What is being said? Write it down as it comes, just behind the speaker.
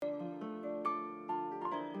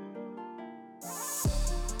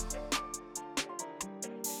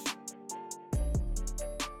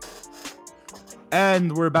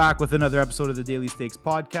And we're back with another episode of the Daily Stakes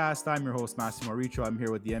podcast. I'm your host, Massimo Riccio. I'm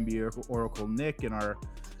here with the NBA Oracle, Nick, and our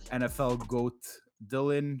NFL GOAT,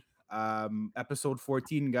 Dylan. Episode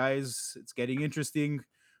 14, guys. It's getting interesting.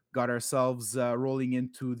 Got ourselves rolling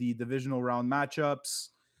into the divisional round matchups.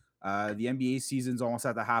 The NBA season's almost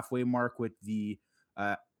at the halfway mark with the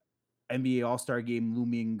uh, NBA All-Star game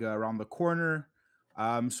looming around the corner.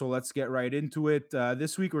 So let's get right into it.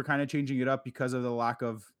 This week, we're kind of changing it up because of the lack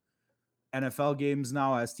of NFL games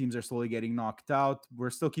now as teams are slowly getting knocked out. We're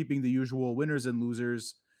still keeping the usual winners and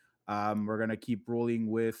losers. We're going to keep rolling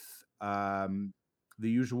with the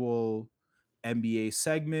usual NBA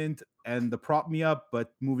segment and the prop me up.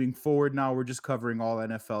 But moving forward now, we're just covering all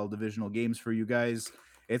NFL divisional games for you guys.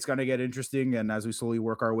 It's going to get interesting. And as we slowly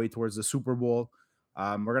work our way towards the Super Bowl,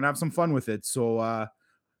 we're going to have some fun with it. So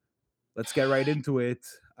let's get right into it.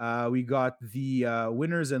 We got the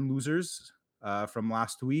winners and losers from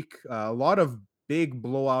last week. A lot of big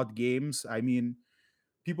blowout games. I mean,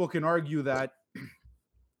 people can argue that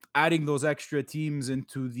adding those extra teams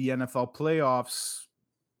into the NFL playoffs.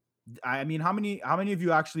 I mean, how many of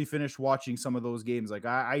you actually finished watching some of those games? Like,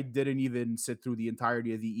 I didn't even sit through the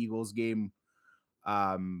entirety of the Eagles game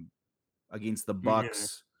um, against the Me neither.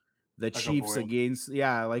 Bucks. The I got Chiefs bored. against,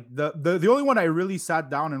 yeah, like the only one I really sat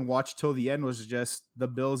down and watched till the end was just the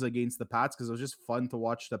Bills against the Pats because it was just fun to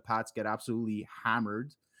watch the Pats get absolutely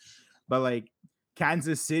hammered. But like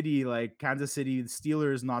Kansas City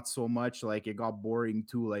Steelers, not so much. Like it got boring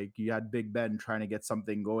too. Like you had Big Ben trying to get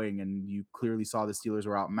something going, and you clearly saw the Steelers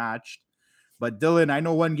were outmatched. But Dylan, I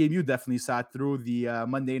know one game you definitely sat through the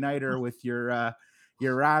Monday nighter with your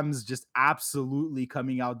Rams just absolutely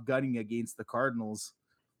coming out gunning against the Cardinals.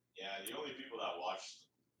 Yeah, the only people that watched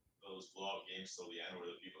those blowout games till the end were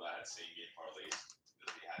the people that had same game parlays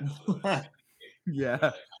because they had to live in the same game. Yeah.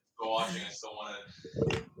 They're like, I'm still watching. I still want to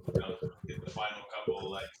get the final couple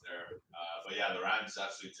of legs there. But yeah, the Rams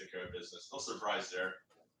absolutely took care of business. No surprise there.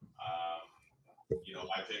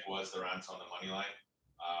 My pick was the Rams on the money line.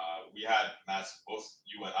 We had, Matt, both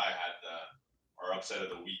you and I had our upset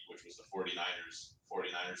of the week, which was the 49ers.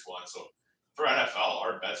 49ers won. So for NFL,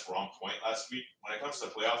 our bets were on point last week. When it comes to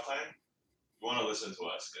playoff time, you want to listen to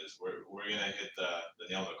us because we're gonna hit the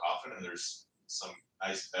nail in the coffin, and there's some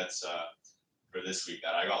nice bets for this week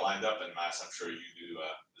that I got lined up, and Mass, I'm sure you do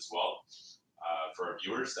as well for our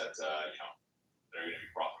viewers that they're gonna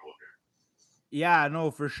be profitable here. Yeah,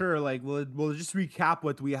 no, for sure. Like we'll just recap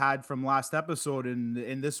what we had from last episode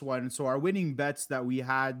in this one. So our winning bets that we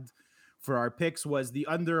had for our picks was the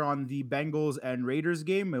under on the Bengals and Raiders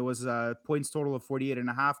game. It was a points total of 48 and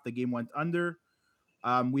a half. The game went under.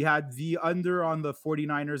 We had the under on the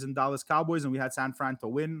 49ers and Dallas Cowboys, and we had San Fran to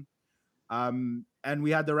win. And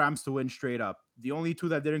we had the Rams to win straight up. The only two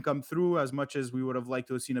that didn't come through, as much as we would have liked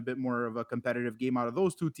to have seen a bit more of a competitive game out of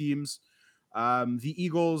those two teams, the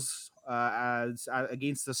Eagles as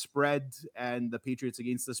against the spread and the Patriots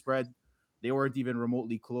against the spread, they weren't even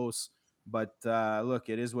remotely close. But look,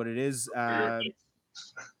 it is what it is.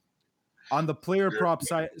 On the player prop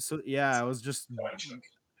side, so yeah, it was just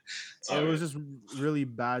really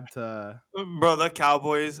bad to. Bro, the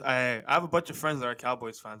Cowboys. I have a bunch of friends that are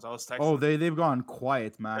Cowboys fans. I was texting Oh, them. they've gone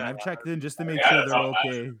quiet, man. Yeah. I've checked in just to make Yeah, sure that's they're all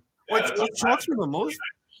bad. okay. Yeah, What that's all shocks bad. me the most?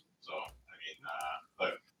 So I mean,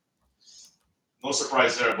 look, no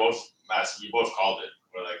surprise there. You both called it.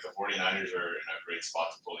 Where like the 49ers are in a great spot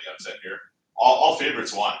to pull the upset here. All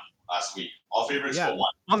favorites won last week. All favorites Yeah. go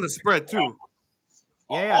one. On the spread too.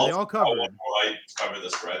 Yeah, they all covered. Right, cover the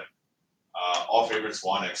spread. All favorites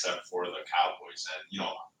won except for the Cowboys, and you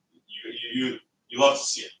love to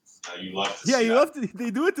see it. You love to Yeah, see you that. love to.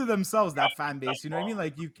 They do it to themselves. That fan base, you know what I mean?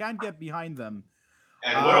 Like you can't get behind them.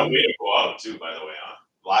 And what a way to go out too, by the way, huh?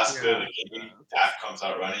 Last bit of Yeah. the game, Dak comes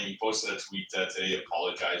out running. He posted a tweet today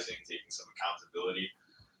apologizing, taking some accountability.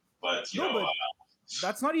 But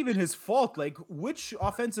that's not even his fault. Like, which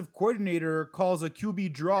offensive coordinator calls a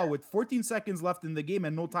QB draw with 14 seconds left in the game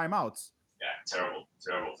and no timeouts? yeah, terrible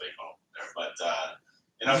play call there. But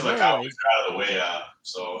enough of I the know, Cowboys are out of the way.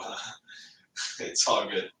 So it's all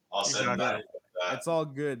good. All said and done. It's all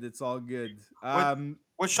good. It's all good.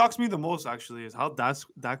 What shocks me the most actually is how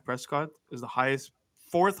Dak Prescott is the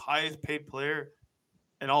fourth highest paid player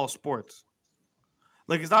in all sports.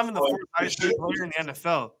 Like he's not even the fourth highest paid player in the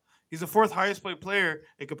NFL. He's the fourth highest paid player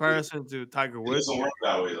in comparison to Tiger It Woods. doesn't work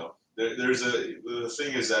that way though. The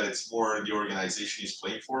thing is that it's more the organization he's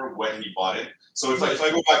playing for when he bought it. So if I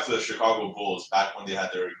go back to the Chicago Bulls back when they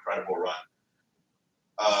had their incredible run,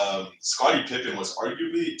 Scottie Pippen was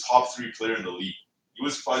arguably top 3 player in the league. He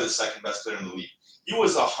was probably the second best player in the league. He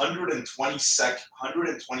was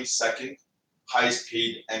 122nd highest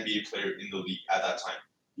paid NBA player in the league at that time.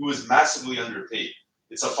 He was massively underpaid.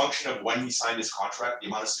 It's a function of when he signed his contract, the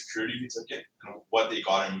amount of security he took in, and what they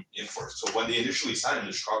got him in for. So when they initially signed him,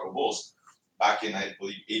 the Chicago Bulls, back in, I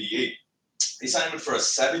believe, 88, they signed him for a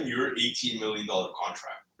 7-year, $18 million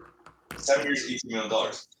contract. 7 years, $18 million.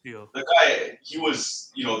 The guy, he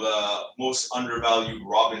was, the most undervalued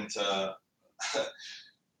Robin to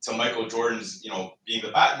to Michael Jordan's, being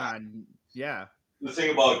the Batman. Yeah. The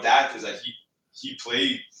thing about Dak is that he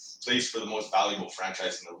plays for the most valuable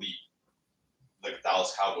franchise in the league, like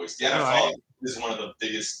Dallas Cowboys. The NFL is one of the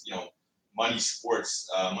biggest, money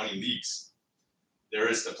leagues there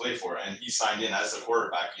is to play for, and he signed in as the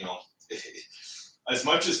quarterback. As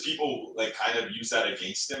much as people kind of use that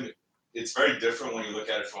against him, it's very different when you look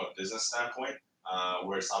at it from a business standpoint,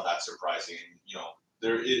 where it's not that surprising.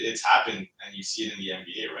 It's happened, and you see it in the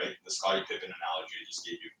NBA, right? The Scottie Pippen analogy I just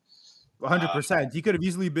gave you. 100%. He could have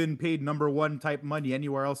easily been paid number one type money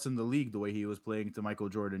anywhere else in the league the way he was playing with Michael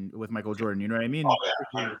Jordan. You know what I mean? Oh,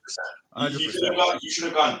 yeah, 100%. He should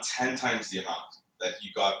have gone 10 times the amount that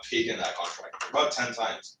he got paid in that contract, about 10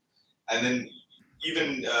 times. And then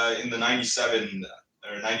even in the 97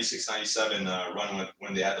 or 96-97 run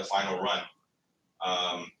when they had the final run,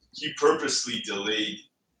 he purposely delayed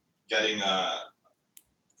getting a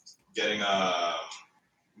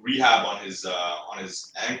rehab on his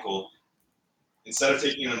ankle. Instead of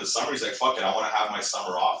taking it in the summer, he's like, fuck it, I want to have my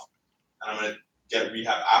summer off, and I'm going to get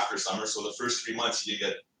rehab after summer. So the first 3 months he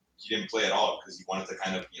didn't play at all because he wanted to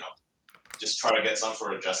kind of, just try to get some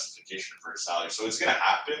sort of justification for his salary. So it's going to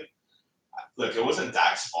happen. Look, it wasn't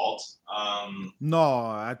Dak's fault.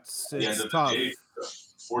 No, it's tough. Day, the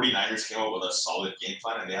 49ers came up with a solid game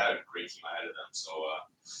plan, and they had a great team ahead of them. So,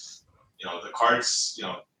 the Cards,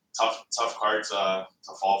 tough cards to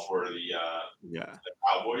fall for the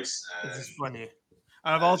Cowboys. And it's funny.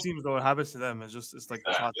 Out of all teams, though, what happens to them is just it's like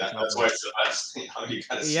that's why it's the best. You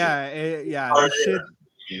gotta see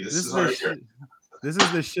This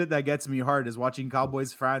is the shit that gets me hard is watching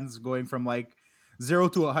Cowboys fans going from 0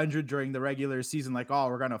 to 100 during the regular season,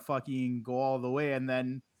 we're gonna fucking go all the way, and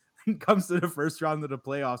then it comes to the first round of the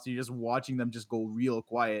playoffs, you're just watching them just go real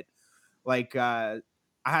quiet. I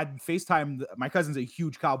had FaceTimed, my cousin's a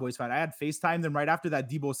huge Cowboys fan. I had FaceTimed them right after that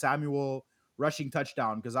Deebo Samuel rushing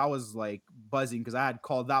touchdown because I was buzzing because I had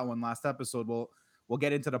called that one last episode. We'll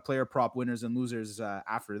get into the player prop winners and losers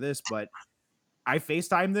after this, but I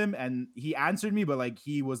FaceTimed him and he answered me, but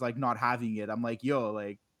he was not having it. I'm like, yo,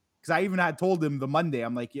 because I even had told him the Monday,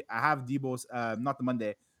 I'm like, I have Deebo's, not the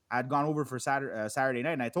Monday. I had gone over for Saturday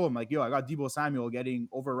night and I told him yo, I got Deebo Samuel getting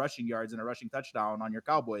over rushing yards and a rushing touchdown on your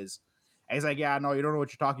Cowboys. And he's like, yeah, no, you don't know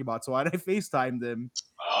what you're talking about. So I FaceTimed him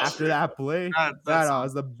after that play. That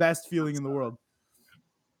was the best feeling in the world.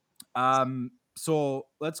 So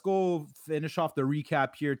let's go finish off the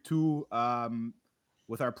recap here too.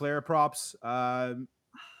 With our player props.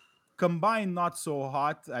 Combined, not so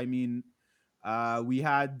hot. I mean, we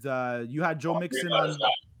had you had Joe Mixon on.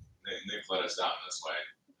 Nick let us down. That's why.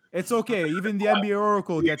 It's okay. Even the NBA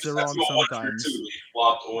Oracle gets it wrong sometimes. He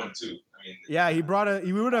flopped 0-2. Yeah, he brought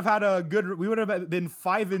we would have had we would have been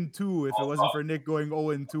 5-2 if it wasn't for Nick going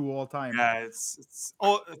 0-2 all time. Yeah, it's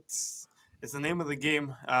the name of the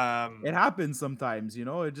game. It happens sometimes, it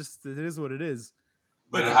is what it is.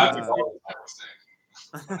 But it happens all the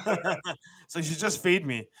time. So you should just fade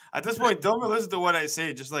me. At this point, don't listen to what I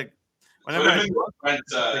say. Just whenever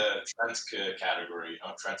Trent's category,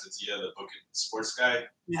 Trent's the book sports guy.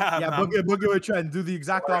 Yeah, book it with Trent. Do the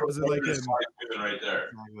exact opposite like him. Right there.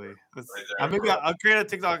 Exactly. Maybe I'll create a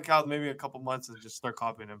TikTok account maybe a couple months and just start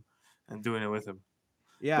copying him and doing it with him.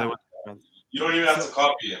 Yeah. You don't even have to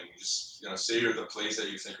copy him. Just say the plays that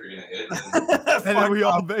you think are gonna hit, and then we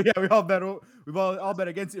all bet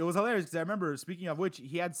against it. It was hilarious because I remember, speaking of which,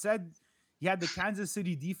 he had said he had the Kansas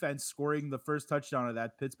City defense scoring the first touchdown of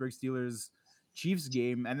that Pittsburgh Steelers Chiefs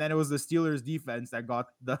game, and then it was the Steelers defense that got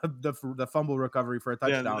the fumble recovery for a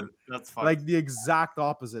touchdown. Yeah, that's fine. The exact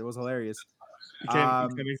opposite. It was hilarious. You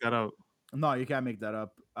can't make that up. No, you can't make that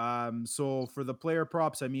up. So for the player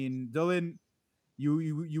props, I mean, Dylan,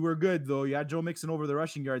 you were good though. You had Joe Mixon over the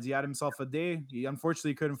rushing yards. He had himself a day. He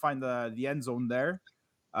unfortunately couldn't find the end zone there.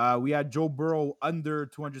 We had Joe Burrow under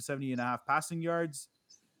 270.5 passing yards.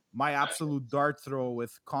 My absolute dart throw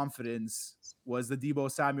with confidence was the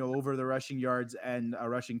Deebo Samuel over the rushing yards and a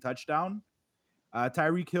rushing touchdown.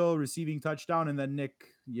 Tyreek Hill receiving touchdown, and then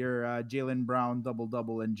Nick, your Jaylen Brown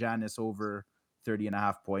double and Janice over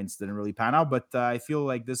 30.5 points. Didn't really pan out, but I feel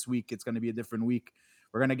like this week it's going to be a different week.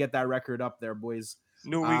 We're going to get that record up there, boys.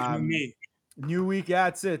 New week, new me. New week, yeah,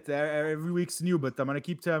 that's it. Every week's new, but I'm going to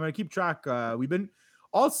keep track. We've been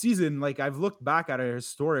all season, like I've looked back at our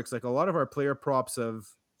historics, like a lot of our player props have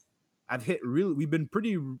hit really. We've been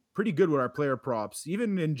pretty good with our player props,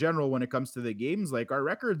 even in general when it comes to the games. Like our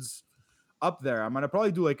records up there. I'm gonna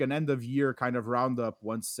probably do like an end of year kind of roundup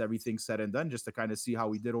once everything's said and done, just to kind of see how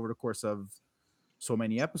we did over the course of so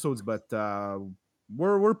many episodes. But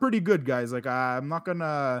we're pretty good, guys. Like I'm not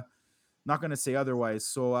gonna say otherwise.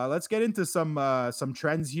 So let's get into some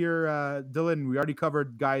trends here. Dylan, we already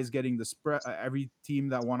covered guys getting the spread. Every team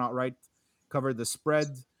that won outright covered the spread.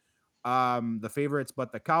 The favorites,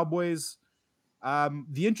 but the Cowboys.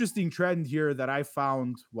 The interesting trend here that I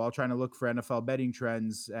found while trying to look for NFL betting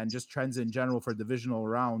trends and just trends in general for divisional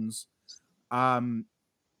rounds, um,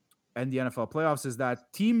 and the NFL playoffs is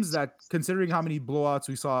that teams that, considering how many blowouts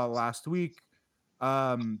we saw last week,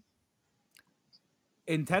 um,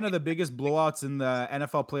 in 10 of the biggest blowouts in the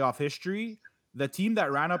NFL playoff history, the team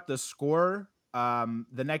that ran up the score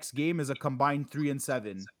the next game is a combined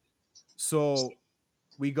 3-7. So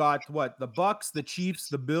we got what? The Bucks, the Chiefs,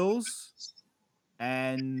 the Bills,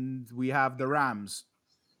 and we have the Rams.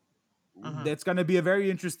 It's going to be a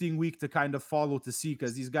very interesting week to kind of follow to see,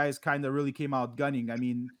 because these guys kind of really came out gunning. I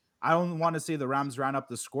mean, I don't want to say the Rams ran up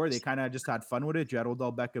the score. They kind of just had fun with it. You had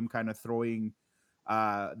Odell Beckham kind of throwing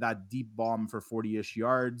that deep bomb for 40-ish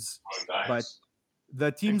yards. Oh, But nice.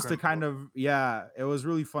 the teams to kind Incredible. of, yeah, it was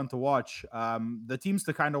really fun to watch. The teams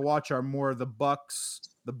to kind of watch are more the Bucks,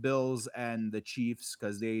 the Bills, and the Chiefs,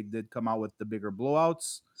 because they did come out with the bigger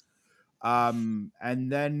blowouts. And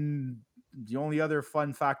then the only other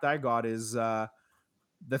fun fact I got is the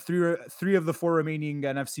three of the four remaining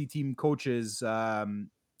NFC team coaches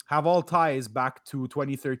have all ties back to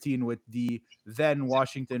 2013 with the then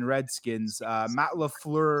Washington Redskins. Matt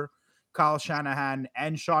LaFleur, Kyle Shanahan,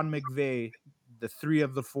 and Sean McVay, the three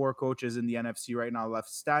of the four coaches in the NFC right now left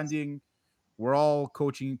standing. We're all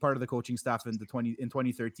coaching, part of the coaching staff in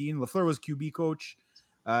 2013. LaFleur was QB coach.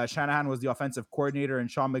 Shanahan was the offensive coordinator,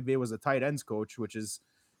 and Sean McVay was the tight ends coach, which is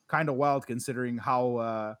kind of wild considering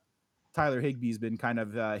how Tyler Higbee's been kind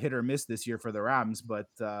of hit or miss this year for the Rams. But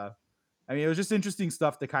I mean, it was just interesting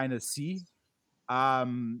stuff to kind of see.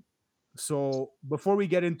 Um, so before we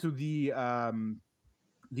get into the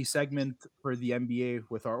segment for the NBA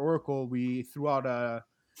with our Oracle, we threw out a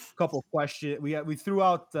couple questions. We threw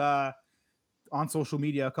out on social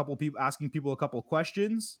media a couple people asking people a couple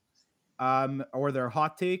questions or their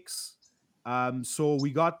hot takes. So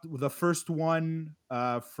we got the first one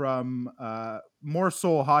from more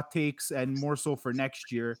so hot takes and more so for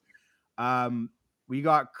next year. We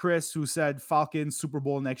got Chris, who said Falcons Super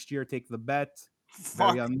Bowl next year. Take the bet.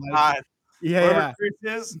 Very Fuck unlikely. God. Yeah, Whoever yeah,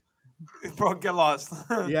 Chris is, bro, get lost.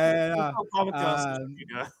 yeah, yeah, There's yeah. no commenting on social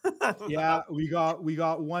media. Yeah, we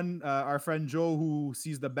got one our friend Joe, who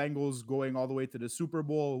sees the Bengals going all the way to the Super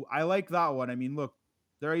Bowl. I like that one. I mean, look,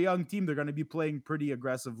 they're a young team. They're going to be playing pretty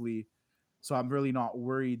aggressively, so I'm really not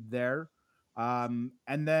worried there. And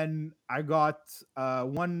then I got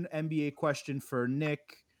one NBA question for Nick.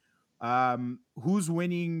 Who's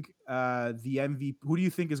winning the MVP? Who do you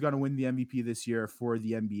think is going to win the MVP this year for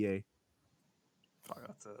the NBA? Fuck,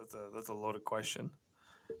 that's a loaded question.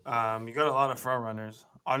 You got a lot of front runners.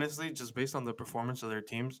 Honestly, just based on the performance of their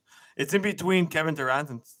teams, it's in between Kevin Durant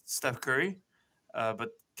and Steph Curry. But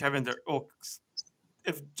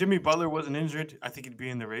if Jimmy Butler wasn't injured, I think he'd be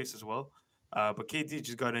in the race as well. But KD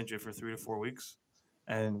just got injured for 3 to 4 weeks,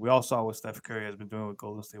 and we all saw what Steph Curry has been doing with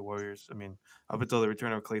Golden State Warriors. I mean, up until the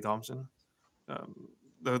return of Klay Thompson, um,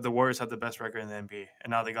 the Warriors had the best record in the NBA,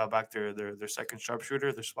 and now they got back their second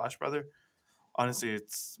sharpshooter, their splash brother. Honestly,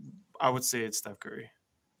 I would say it's Steph Curry.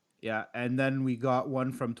 Yeah, and then we got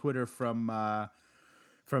one from Twitter from our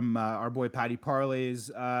boy Patty Parlays.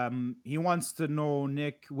 He wants to know,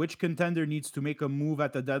 Nick, which contender needs to make a move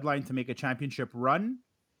at the deadline to make a championship run,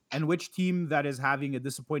 and which team that is having a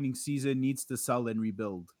disappointing season needs to sell and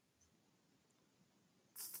rebuild.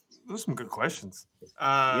 Those are some good questions.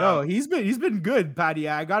 Yo, he's been good, Patty.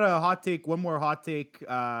 I got a hot take, one more hot take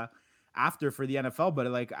after for the NFL, but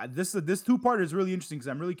like this two part is really interesting because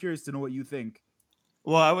I'm really curious to know what you think.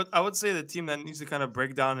 Well, I would say the team that needs to kind of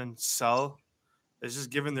break down and sell is just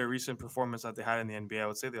given their recent performance that they had in the NBA. I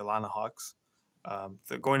would say the Atlanta Hawks.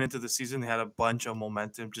 Going into the season, they had a bunch of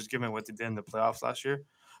momentum, just given what they did in the playoffs last year.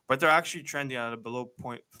 But they're actually trending at a below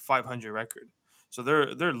point 500 record, so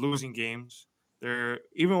they're losing games. They're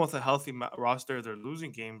even with a healthy roster, they're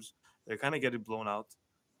losing games. They're kind of getting blown out,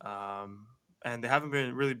 um, and they haven't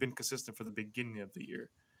been consistent for the beginning of the year.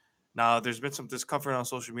 Now, there's been some discomfort on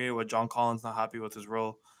social media with John Collins not happy with his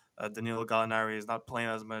role. Danilo Gallinari is not playing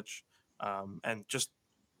as much, and just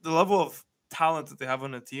the level of talent that they have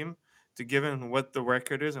on the team, to given what the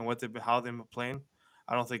record is and how they've been playing,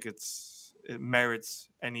 I don't think it merits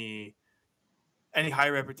any high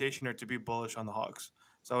reputation or to be bullish on the Hawks.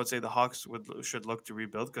 So I would say the Hawks should look to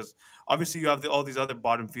rebuild because obviously you have all these other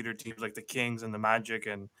bottom feeder teams like the Kings and the Magic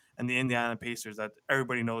and the Indiana Pacers that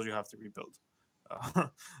everybody knows you have to rebuild.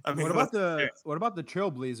 I mean, what about the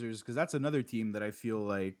Trailblazers? Because that's another team that I feel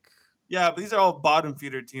like. yeah, but these are all bottom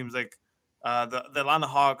feeder teams. Like the Atlanta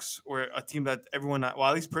Hawks were a team that everyone, well,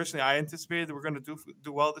 at least personally, I anticipated that we're going to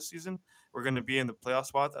do well this season. We're going to be in the playoff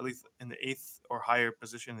spot, at least in the 8th or higher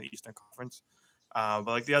position in the Eastern Conference. But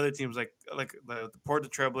like the other teams, like the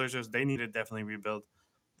Portland Trailblazers, they need to definitely rebuild.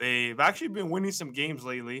 They've actually been winning some games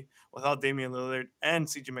lately without Damian Lillard and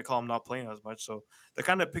CJ McCollum not playing as much. So they're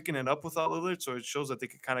kind of picking it up without Lillard. So it shows that they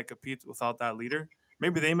could kind of compete without that leader.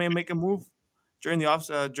 Maybe they may make a move before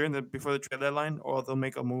the trade deadline, or they'll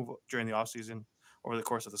make a move during the offseason over the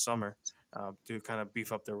course of the summer to kind of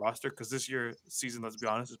beef up their roster. Because this year season, let's be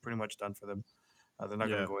honest, is pretty much done for them. They're not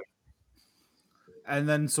going to go in. And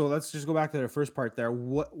then, so let's just go back to the first part there.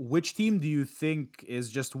 Which team do you think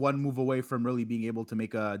is just one move away from really being able to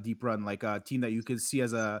make a deep run, like a team that you could see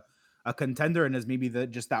as a contender and as maybe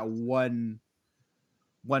just that one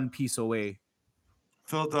piece away?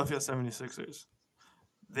 Philadelphia 76ers.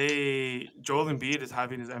 Joel Embiid is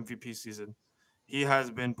having his MVP season. He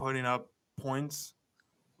has been putting up points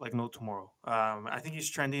like no tomorrow. I think he's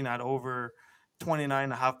trending at over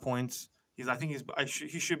 29.5 points.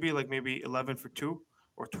 He should be like maybe 11 for 2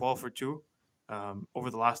 or 12 for 2 over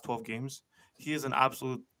the last 12 games. He is an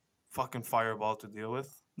absolute fucking fireball to deal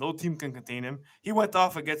with. No team can contain him. He went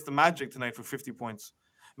off against the Magic tonight for 50 points.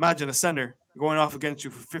 Imagine a center going off against you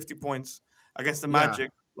for 50 points against the Magic,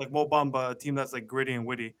 like Mo Bamba, a team that's like gritty and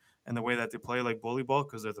witty in the way that they play like bully ball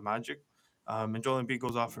because they're the Magic. And Joel Embiid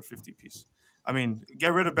goes off for 50 piece. I mean,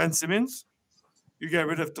 get rid of Ben Simmons. You get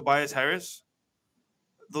rid of Tobias Harris.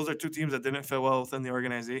 Those are two teams that didn't fit well within the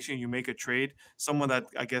organization. You make a trade, someone that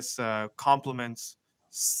I guess complements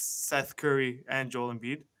Seth Curry and Joel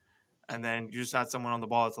Embiid, and then you just add someone on the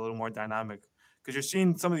ball that's a little more dynamic. Because you're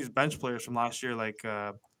seeing some of these bench players from last year, like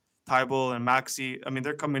Tybal and Maxey. I mean,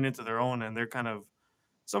 they're coming into their own, and they're kind of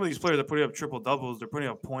some of these players are putting up triple doubles. They're putting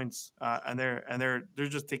up points, and they're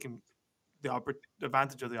just taking the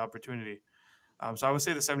advantage of the opportunity. So I would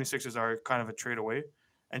say the 76ers are kind of a trade away,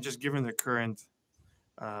 and just given the current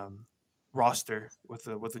roster with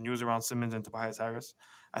the news around Simmons and Tobias Harris,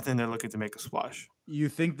 I think they're looking to make a splash. You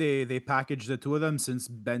think they package the two of them, since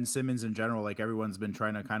Ben Simmons in general, like everyone's been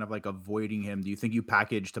trying to kind of like avoiding him? Do you think you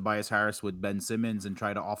package Tobias Harris with Ben Simmons and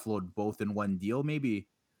try to offload both in one deal, maybe?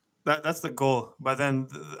 That's the goal. But then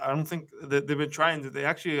I don't think they've been trying. They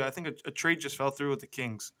actually, I think a trade just fell through with the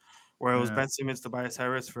Kings, where it was Ben Simmons, Tobias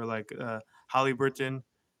Harris for like Halliburton,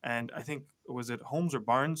 and I think was it Holmes or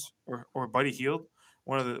Barnes or Buddy Hield,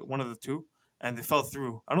 one of the two, and they fell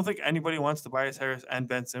through. I don't think anybody wants Tobias Harris and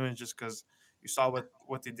Ben Simmons just because you saw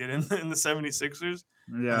what they did in the 76ers.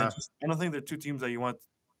 Yeah. I don't think they're two teams that you want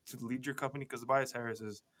to lead your company, because Tobias Harris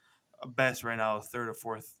is best right now, third or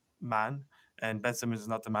fourth man, and Ben Simmons is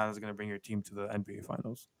not the man that's going to bring your team to the NBA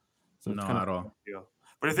Finals. So no, it's kind at all. Deal.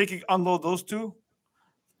 But if they can unload those two,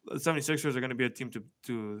 the 76ers are going to be a team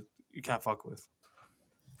to you can't fuck with.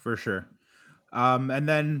 For sure. And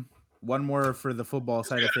then one more for the football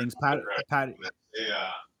side of things. Pat. Yeah.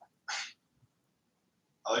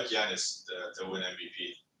 I like Giannis to win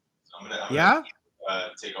MVP. So I'm gonna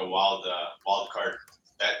take a wild card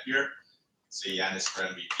bet here. Say Giannis for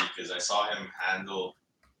MVP, because I saw him handle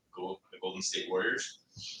the Golden State Warriors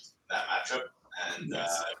that matchup, and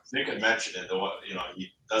Nick had mentioned it.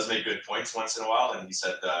 He does make good points once in a while, and he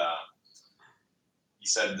said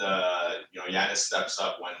Giannis steps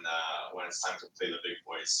up when it's time to play the big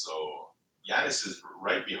boys. So Giannis is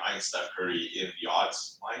right behind Steph Curry in the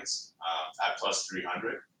odds lines at plus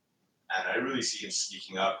 300, and I really see him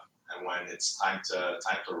sneaking up. And when it's time to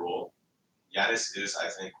roll, Giannis is, I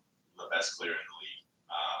think, the best player in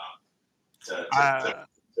the league.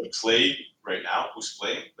 To play right now, who's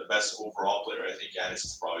playing the best overall player, I think Giannis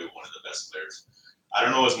is probably one of the best players. I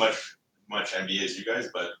don't know as much NBA as you guys,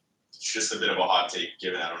 but it's just a bit of a hot take,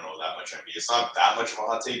 given I don't know that much NBA. It's not that much of a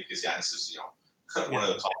hot take because Giannis is, one of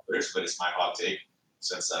the top players, but it's my hot take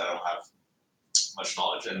since I don't have much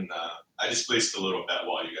knowledge. And I just placed a little bet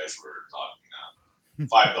while you guys were talking.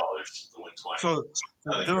 $5 to win 20. So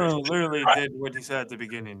Dylan literally did what he said at the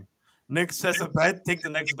beginning. Nick says a bet, take the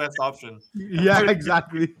next best option. Yeah,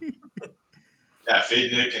 exactly. Yeah,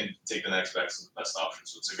 fade Nick and take the next best option.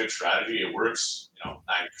 So it's a good strategy. It works, 90%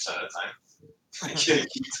 of the time. I can't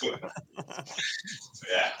keep doing it. So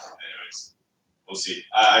yeah, anyways, we'll see.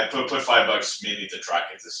 I put $5 mainly to track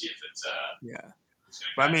it to see if it's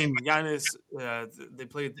But I mean, Giannis, they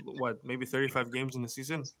played maybe 35 games in the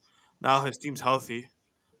season. Now his team's healthy,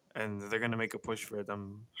 and they're gonna make a push for it.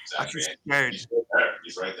 I'm actually Exactly. scared. He's right there.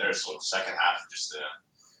 He's right there. So second half, just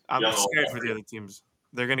I'm young scared old for the other teams.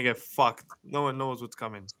 They're gonna get fucked. No one knows what's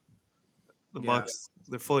coming. The Yeah. Bucks,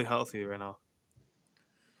 they're fully healthy right now.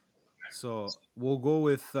 So we'll go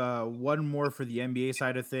with one more for the NBA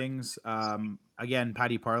side of things. Again,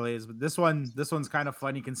 Patty parlays, but this one's kind of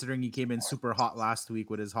funny considering he came in super hot last week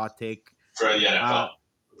with his hot take. for the NFL.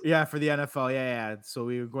 Yeah, for the NFL. Yeah. So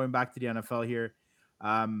we were going back to the NFL here.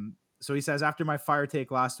 So he says, after my fire take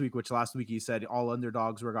last week, which last week he said all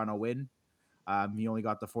underdogs were gonna win. He only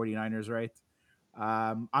got the 49ers right.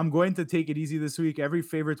 I'm going to take it easy this week. Every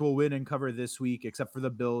favorite will win and cover this week, except for the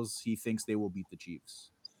Bills. He thinks they will beat the Chiefs.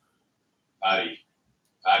 Patty.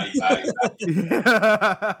 Last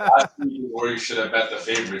week, where you should have bet the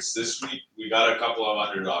favorites. This week, we got a couple of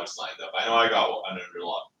underdogs lined up. I know I got an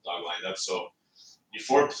underdog lined up. So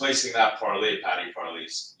before placing that parlay, Patty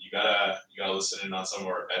parlays, you gotta listen in on some of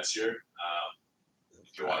our bets here.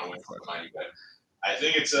 If you want to win some money, but I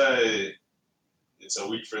think it's a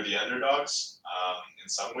week for the underdogs. In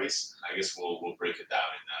some ways, I guess we'll break it down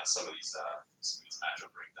in some of these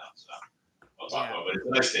matchup breakdowns. We'll talk about. But it's a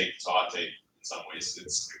nice take. It's a hot take. In some ways,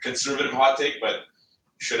 it's a conservative hot take, but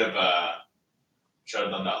should have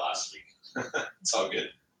done that last week. It's all good.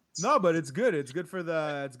 No, but it's good. It's good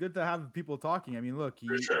to have people talking. I mean, look,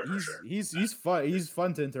 he's fun. He's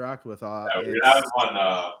fun to interact with. We're having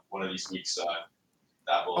one of these weeks.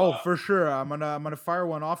 For sure. I'm gonna fire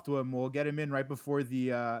one off to him. We'll get him in right before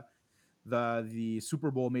the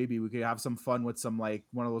Super Bowl. Maybe we could have some fun with some like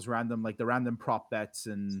one of those random prop bets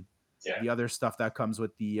and the other stuff that comes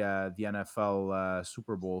with the NFL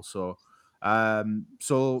Super Bowl. So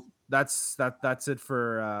that's it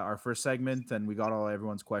for our first segment, and we got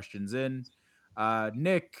everyone's questions in.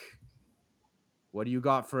 Nick, what do you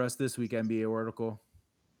got for us this week, NBA Oracle?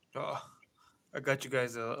 Oh, I got you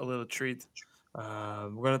guys a little treat.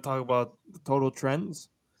 We're gonna talk about the total trends.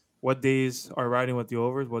 What days are riding with the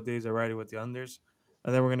overs? What days are riding with the unders?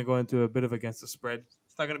 And then we're gonna go into a bit of against the spread.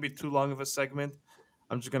 It's not gonna be too long of a segment.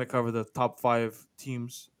 I'm just gonna cover the top 5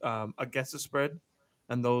 teams against the spread,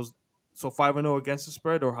 and those 5-0 against the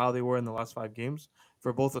spread, or how they were in the last 5 games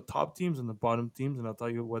for both the top teams and the bottom teams. And I'll tell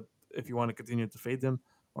you what, if you want to continue to fade them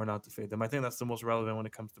or not to fade them. I think that's the most relevant when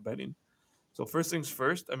it comes to betting. So first things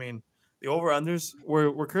first. I mean, the over unders.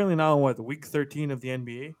 We're currently now in week 13 of the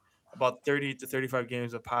NBA. About 30 to 35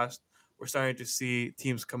 games have passed. We're starting to see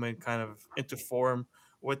teams come in kind of into form.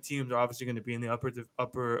 What teams are obviously going to be in the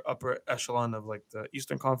upper echelon of like the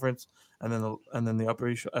Eastern Conference, and then the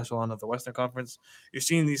upper echelon of the Western Conference. You're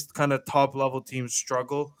seeing these kind of top level teams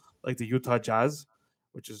struggle, like the Utah Jazz,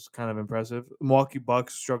 which is kind of impressive. Milwaukee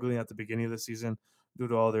Bucks struggling at the beginning of the season due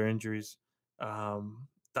to all their injuries.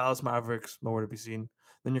 Dallas Mavericks nowhere to be seen.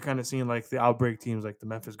 Then you're kind of seeing like the outbreak teams like the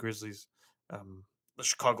Memphis Grizzlies, the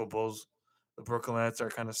Chicago Bulls, the Brooklyn Nets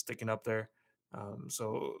are kind of sticking up there.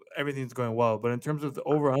 So everything's going well. But in terms of the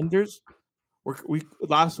over unders, we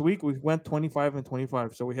last week we went 25 and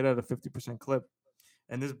 25, so we hit at a 50% clip,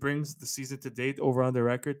 and this brings the season to date over under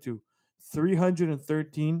record to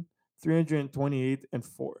 313, 328, and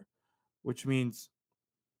 4, which means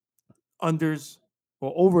overs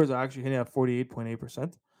are actually hitting at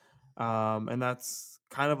 48.8%. And that's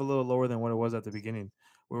kind of a little lower than what it was at the beginning.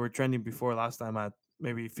 We were trending before last time at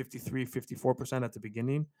maybe 53, 54% at the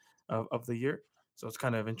beginning of the year. So it's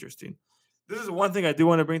kind of interesting. This is one thing I do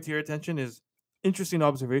want to bring to your attention is interesting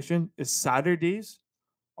observation is Saturdays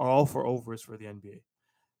are all for overs for the NBA.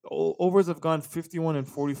 The overs have gone 51 and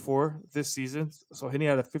 44 this season, so hitting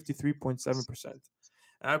at a 53.7%. And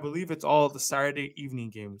I believe it's all the Saturday evening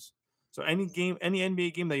games. So any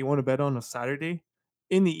NBA game that you want to bet on a Saturday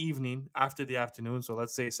in the evening after the afternoon, so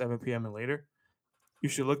let's say 7 p.m. and later, you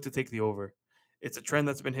should look to take the over. It's a trend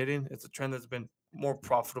that's been hitting. It's a trend that's been more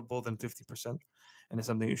profitable than 50%, and it's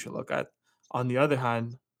something you should look at. On the other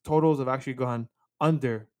hand, totals have actually gone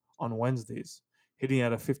under on Wednesdays, hitting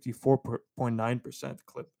at a 54.9%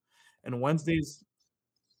 clip. And Wednesdays,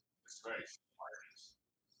 It's very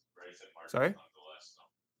thin margins. sorry?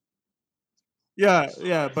 Nonetheless,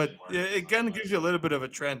 Yeah, but it kind of gives you a little bit of a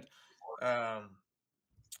trend.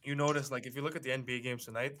 You notice, like, if you look at the NBA games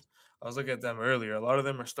tonight, I was looking at them earlier. A lot of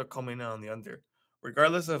them are still coming in on the under,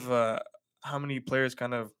 regardless of how many players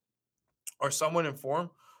kind of are somewhat in form.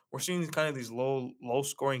 We're seeing kind of these low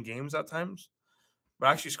scoring games at times. But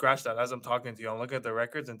I actually scratched that as I'm talking to you. I'm looking at the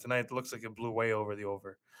records, and tonight it looks like it blew way over the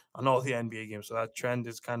over on all the NBA games. So that trend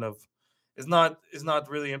is kind of is not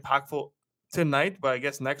really impactful tonight. But I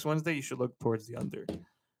guess next Wednesday you should look towards the under.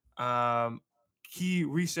 key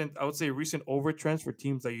recent, I would say, recent over trends for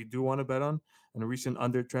teams that you do want to bet on, and recent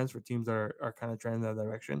under trends for teams that are kind of trending that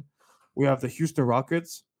direction. We have the Houston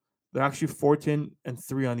Rockets. They're actually 14-3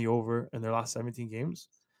 on the over in their last 17 games,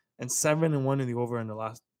 and 7-1 in the over in the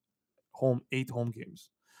last 8 home games.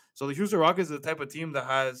 So the Houston Rockets is the type of team that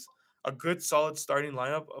has a good, solid starting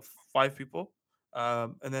lineup of 5 people,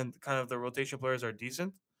 and then kind of the rotation players are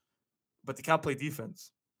decent, but they can't play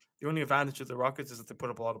defense. The only advantage of the Rockets is that they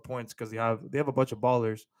put up a lot of points because they have a bunch of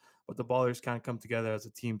ballers, but the ballers can't come together as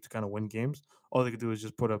a team to kind of win games. All they can do is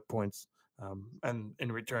just put up points, and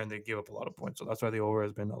in return they give up a lot of points. So that's why the over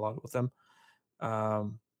has been a lot with them.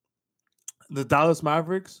 Um, the Dallas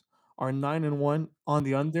Mavericks are 9-1 on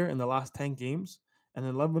the under in the last 10 games, and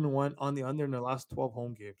 11-1 on the under in the last 12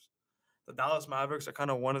 home games. The Dallas Mavericks are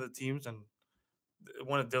kind of one of the teams, and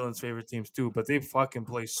one of Dylan's favorite teams too. But they fucking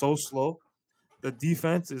play so slow. The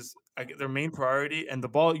defense is their main priority, and the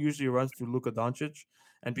ball usually runs through Luka Doncic.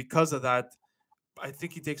 And because of that, I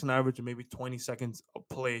think he takes an average of maybe 20 seconds a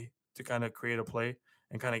play to kind of create a play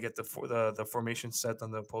and kind of get the formation set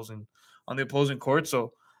on the opposing court.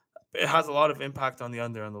 So it has a lot of impact on the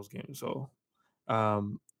under on those games. So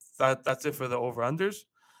um, that's it for the over unders.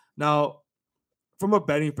 Now, from a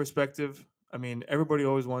betting perspective, I mean, everybody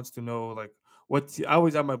always wants to know like I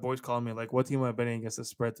always have my boys calling me like, what team am I betting against the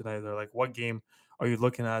spread tonight? They're like, what game are you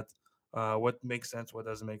looking at? What makes sense? What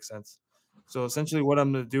doesn't make sense? So essentially, what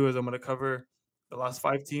I'm going to do is I'm going to cover the last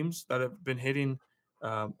 5 teams that have been hitting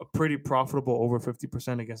a pretty profitable over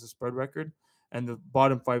 50% against the spread record, and the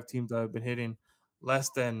bottom 5 teams that have been hitting less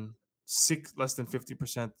than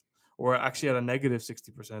 50%, or actually at a negative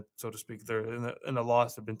 60%, so to speak. They're in a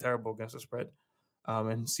loss. They've been terrible against the spread,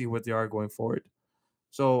 and see what they are going forward.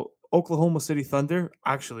 So Oklahoma City Thunder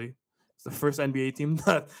actually is the first NBA team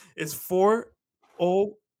that is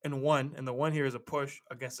 4-0-1, and the one here is a push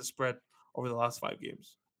against the spread over the last 5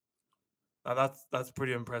 games. Now that's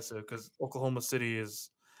pretty impressive because Oklahoma City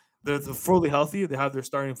they're fully healthy. They have their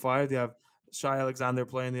starting 5. They have Shai Alexander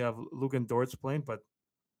playing. They have Lugan Dortz playing. But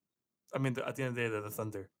I mean, at the end of the day, they're the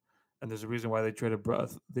Thunder, and there's a reason why they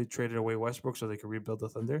traded away Westbrook so they could rebuild the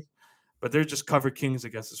Thunder. But they're just cover kings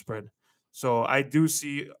against the spread. So I do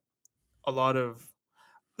see a lot of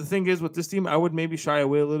the thing is with this team, I would maybe shy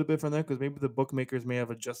away a little bit from that because maybe the bookmakers may have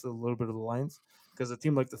adjusted a little bit of the lines because a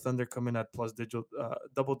team like the Thunder come in at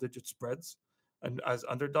double digit spreads and as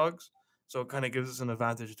underdogs. So it kind of gives us an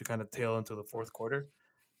advantage to kind of tail into the fourth quarter.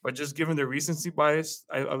 But just given the recency bias,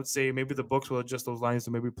 I would say maybe the books will adjust those lines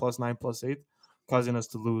to maybe +9, +8, causing us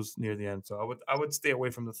to lose near the end. So I would stay away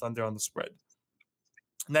from the Thunder on the spread.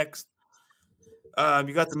 Next,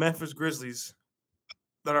 you got the Memphis Grizzlies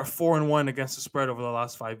that are 4-1 against the spread over the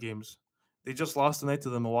last 5 games. They just lost tonight to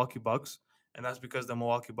the Milwaukee Bucks, and that's because the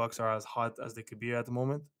Milwaukee Bucks are as hot as they could be at the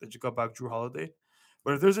moment. They just got back Drew Holiday.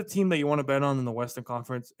 But if there's a team that you want to bet on in the Western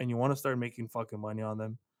Conference and you want to start making fucking money on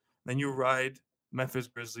them, then you ride Memphis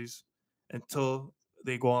Grizzlies until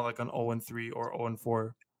they go on like an 0-3 or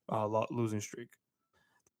 0-4 losing streak.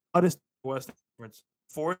 Hottest Western Conference,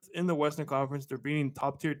 fourth in the Western Conference. They're beating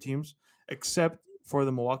top tier teams except for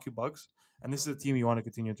the Milwaukee Bucks, and this is a team you want to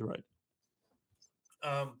continue to ride.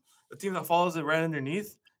 The team that follows it right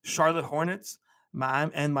underneath, Charlotte Hornets,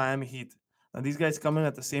 and Miami Heat. Now these guys come in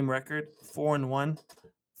at the same record, 4-1,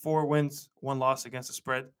 4 wins, 1 loss against the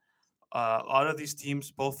spread. A lot of these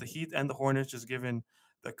teams, both the Heat and the Hornets, just given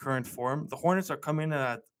the current form, the Hornets are coming in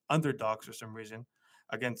at underdogs for some reason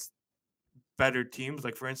against better teams.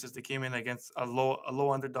 Like for instance, they came in against a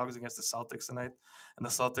low underdogs against the Celtics tonight, and the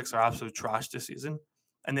Celtics are absolute trash this season,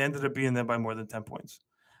 and they ended up beating them by more than 10 points.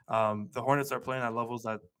 The Hornets are playing at levels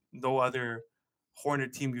that no other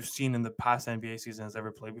Hornet team you've seen in the past NBA season has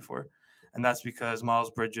ever played before, and that's because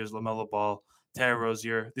Miles Bridges, LaMelo Ball, Terry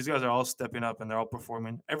Rozier, these guys are all stepping up and they're all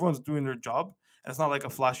performing. Everyone's doing their job, and it's not like a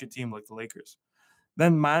flashy team like the Lakers.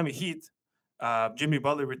 Then Miami Heat, Jimmy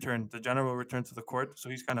Butler returned, the general returned to the court, so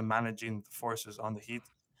he's kind of managing the forces on the Heat,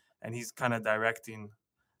 and he's kind of directing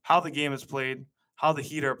how the game is played, how the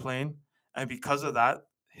Heat are playing, and because of that,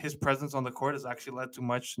 his presence on the court has actually led to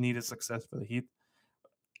much needed success for the Heat.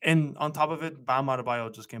 And on top of it, Bam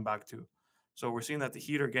Adebayo just came back too, so we're seeing that the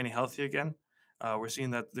Heat are getting healthy again. We're seeing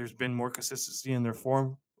that there's been more consistency in their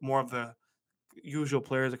form, more of the usual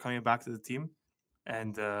players are coming back to the team,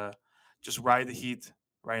 and just ride the Heat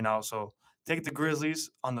right now. So take the Grizzlies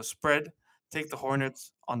on the spread, take the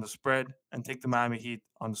Hornets on the spread, and take the Miami Heat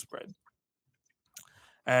on the spread.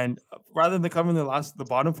 And rather than covering the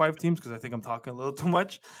bottom 5 teams, because I think I'm talking a little too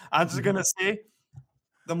much, I'm just gonna say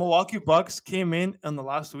the Milwaukee Bucks came in the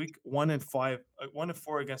last week 1-5,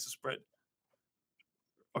 1-4 against the spread.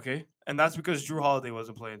 Okay, and that's because Drew Holiday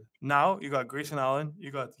wasn't playing. Now you got Grayson Allen,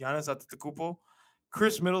 you got Giannis Antetokounmpo,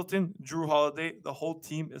 Chris Middleton, Drew Holiday. The whole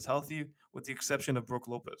team is healthy with the exception of Brook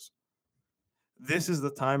Lopez. This is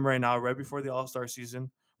the time right now, right before the All Star season,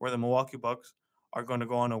 where the Milwaukee Bucks are going to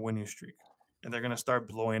go on a winning streak, and they're going to start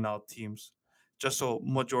blowing out teams, just so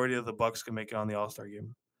majority of the Bucks can make it on the All Star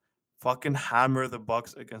game. Fucking hammer the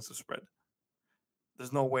Bucks against the spread.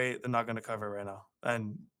 There's no way they're not going to cover right now,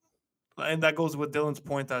 and that goes with Dylan's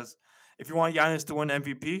point as if you want Giannis to win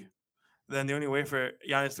MVP, then the only way for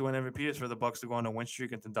Giannis to win MVP is for the Bucks to go on a win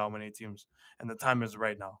streak and to dominate teams, and the time is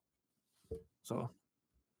right now. So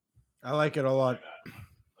I like it a lot.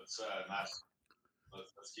 Let's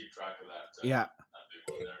let's keep track of that. Yeah. That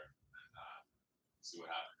big one there, and see what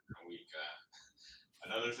happens in a week.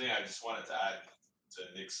 Another thing I just wanted to add to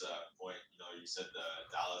Nick's point. You said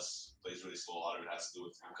Dallas plays really slow. A lot of it has to do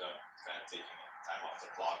with Luka kind of taking time off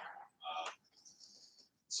the clock.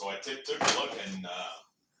 So I took a look, and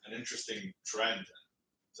an interesting trend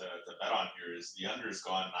to bet on here is the under has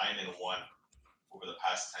gone 9-1 over the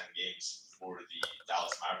past 10 games for the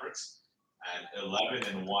Dallas Mavericks, and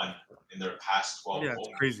 11-1 in their past 12 yeah, home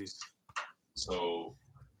it's crazy. games. So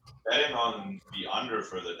betting on the under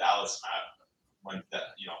for the Dallas in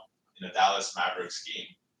a Dallas Mavericks game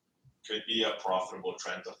could be a profitable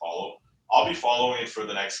trend to follow. I'll be following it for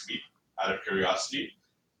the next week out of curiosity,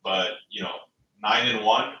 but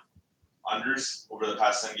 9-1 unders over the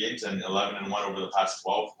past 10 games and 11-1 over the past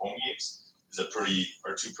 12 home games is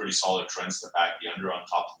two pretty solid trends to back the under on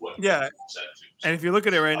top of what Yeah. you said too. So And if you look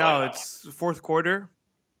at it right I now, like that it's fourth quarter,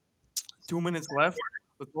 2 minutes left.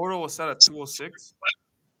 The total was set at 206,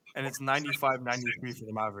 and it's 95-93 for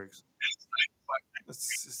the Mavericks.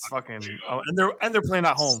 It's fucking and they're playing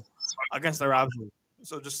at home against the Raptors.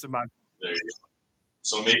 So just imagine. there you go.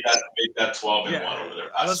 So make that 12-1 Yeah. over their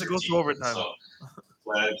past Unless it goes 13. to overtime. So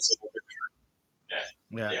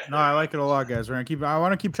Yeah. Yeah. No, I like it a lot, guys. I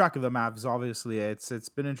want to keep track of the Mavs. Obviously, it's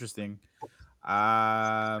been interesting.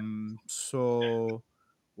 So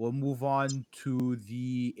we'll move on to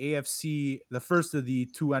the AFC, the first of the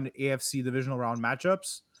two AFC divisional round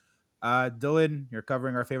matchups. Dylan, you're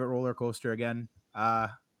covering our favorite roller coaster again.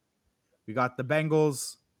 We got the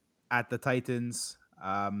Bengals at the Titans,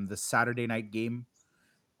 the Saturday night game.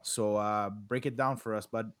 So break it down for us,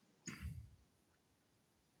 bud.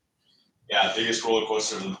 Yeah, biggest roller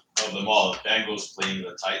coaster of them all. The Bengals playing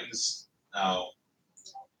the Titans. Now,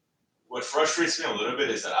 what frustrates me a little bit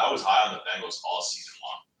is that I was high on the Bengals all season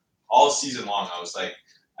long. All season long, I was like,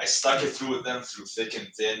 I stuck it through with them through thick and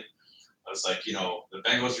thin. I was like, the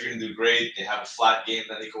Bengals are going to do great. They have a flat game,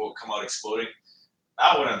 then they will come out exploding.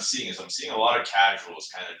 Now what I'm seeing a lot of casuals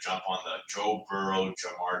kind of jump on the Joe Burrow,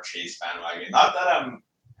 Jamar Chase bandwagon. Not that I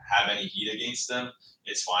have any heat against them.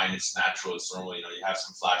 It's fine. It's natural. It's normal. You have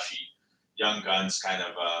some flashy young guns kind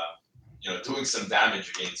of, doing some damage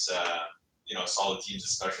against, solid teams,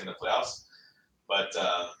 especially in the playoffs. But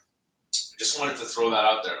just wanted to throw that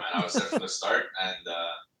out there, man. I was there from the start, and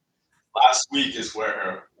last week is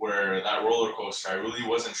where that roller coaster. I really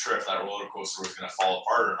wasn't sure if that roller coaster was going to fall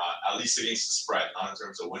apart or not. At least against the spread, not in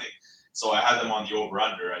terms of winning. So I had them on the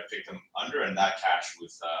over/under. I picked them under, and that cashed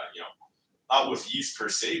with, not with ease per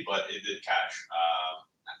se, but it did cash.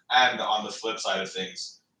 And on the flip side of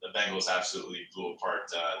things, the Bengals absolutely blew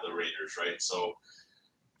apart the Raiders, right? So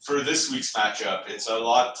for this week's matchup, it's a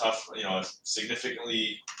lot tough, a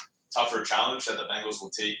significantly tougher challenge that the Bengals will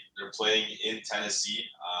take. They're playing in Tennessee.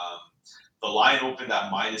 The line opened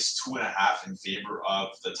at -2.5 in favor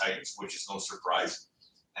of the Titans, which is no surprise,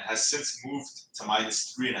 and has since moved to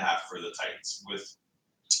 -3.5 for the Titans, with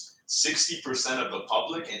 60% of the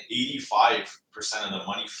public and 85% of the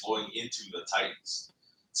money flowing into the Titans.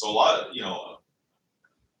 So a lot of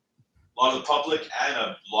the public and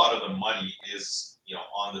a lot of the money is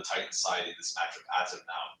on the Titans side in this matchup as of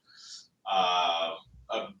now.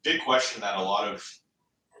 A big question that a lot of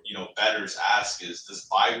bettors ask is, does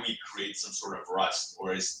bye week create some sort of rust,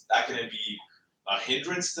 or is that going to be a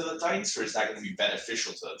hindrance to the Titans, or is that going to be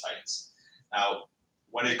beneficial to the Titans? Now,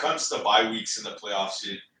 when it comes to bye weeks in the playoffs,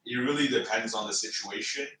 it really depends on the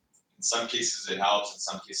situation. In some cases it helps, in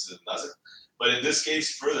some cases it doesn't. But in this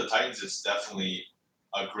case, for the Titans, it's definitely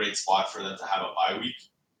a great spot for them to have a bye week.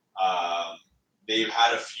 They've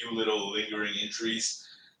had a few little lingering injuries.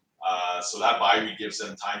 So that bye week gives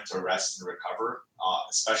them time to rest and recover,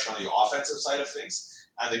 especially on the offensive side of things.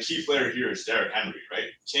 And the key player here is Derrick Henry, right?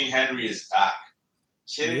 King Henry is back.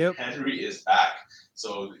 Henry is back.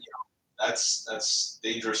 So that's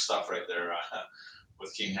dangerous stuff right there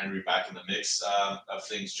with King Henry back in the mix of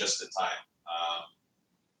things just in time.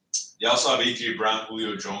 They also have A.J. Brown,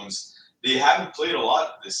 Julio Jones, they haven't played a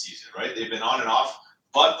lot this season, right? They've been on and off,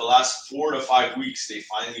 but the last 4 to 5 weeks, they've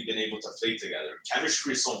finally been able to play together.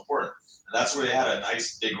 Chemistry is so important, and that's where they had a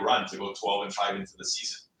nice big run to go 12-5 into the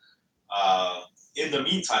season. In the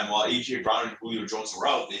meantime, while AJ Brown and Julio Jones were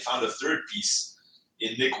out, they found a third piece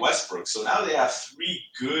in Nick Westbrook. So now they have 3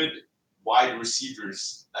 good wide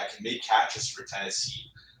receivers that can make catches for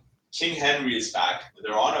Tennessee. King Henry is back.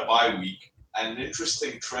 They're on a bye week. And an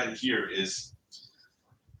interesting trend here is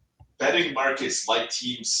betting markets like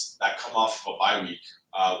teams that come off of a bye week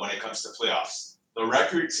when it comes to playoffs. The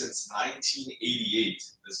record since 1988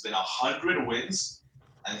 has been 100 wins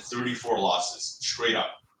and 34 losses, straight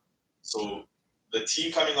up. So the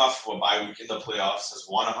team coming off of a bye week in the playoffs has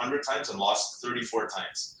won 100 times and lost 34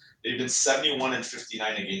 times. They've been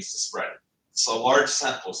 71-59 against the spread. It's a large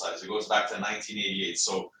sample size. It goes back to 1988.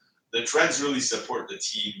 So the trends really support the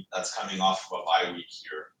team that's coming off of a bye week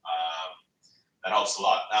here. That helps a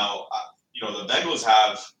lot. Now, the Bengals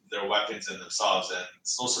have their weapons in themselves, and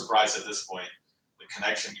it's no surprise at this point the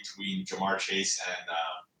connection between Ja'Marr Chase and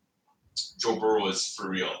Joe Burrow is for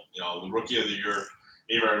real. The Rookie of the Year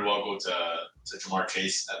may very well go to Ja'Marr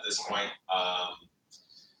Chase at this point.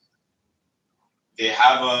 They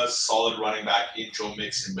have a solid running back in Joe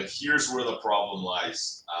Mixon, but here's where the problem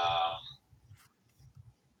lies.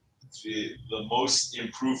 The most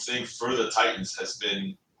improved thing for the Titans has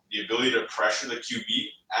been the ability to pressure the QB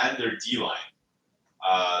and their D-line.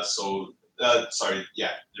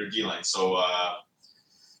 Their D-line. So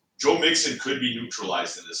Joe Mixon could be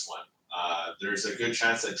neutralized in this one. There's a good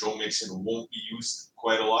chance that Joe Mixon won't be used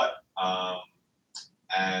quite a lot.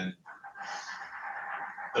 And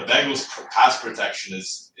the Bengals' pass protection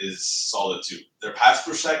is solid too. Their pass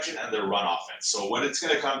protection and their run offense. So what it's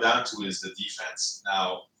going to come down to is the defense.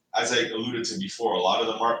 Now, as I alluded to before, a lot of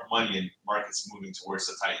the money in markets moving towards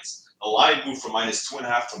the Titans. The line moved from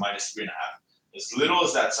 -2.5 to -3.5. As little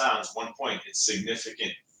as that sounds, 1 point, it's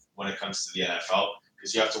significant when it comes to the NFL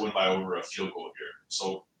because you have to win by over a field goal here.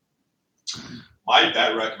 So my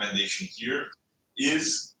bet recommendation here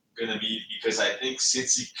is going to be, because I think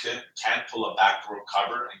Cincy can pull a backdoor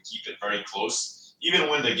cover and keep it very close, even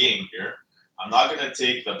win the game here. I'm not going to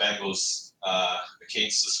take the Bengals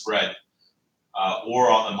against the spread or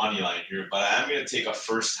on the money line here, but I am going to take a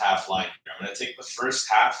first half line here. I'm going to take the first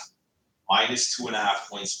half -2.5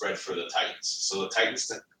 point spread for the Titans. So the Titans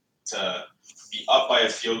to be up by a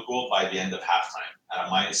field goal by the end of halftime at a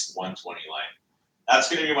 -120 line. That's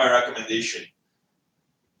going to be my recommendation.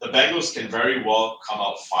 The Bengals can very well come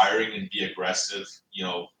out firing and be aggressive.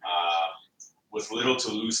 With little to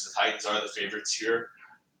lose, the Titans are the favorites here.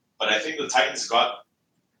 But I think the Titans got,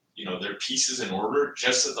 their pieces in order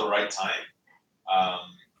just at the right time.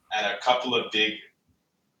 And a couple of big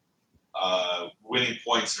winning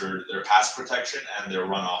points are their pass protection and their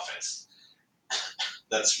run offense.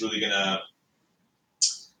 That's really going to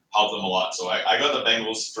help them a lot. So I got the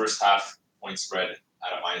Bengals first half point spread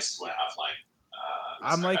at a -2.5 line.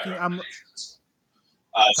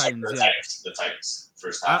 The Titans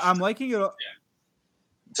first half. I'm liking it.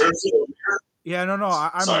 In terms of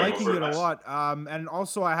I'm liking it a lot. And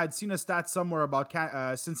also I had seen a stat somewhere about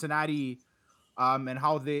Cincinnati, and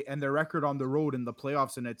how their record on the road in the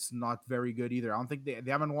playoffs, and it's not very good either. I don't think they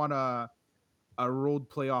haven't won a road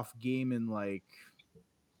playoff game in like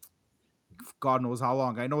God knows how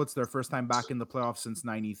long. I know it's their first time back in the playoffs since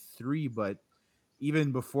 '93, but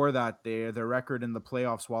even before that, their record in the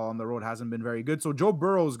playoffs while on the road hasn't been very good. So Joe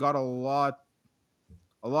Burrow's got a lot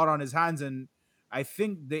on his hands, and I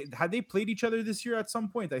think they played each other this year at some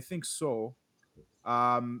point. I think so.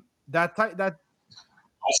 That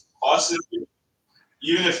possibly,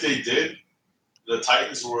 even if they did, the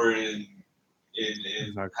Titans were in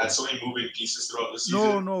had so many moving pieces throughout the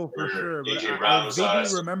season. No, for sure. But I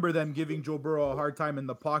vaguely remember them giving Joe Burrow a hard time in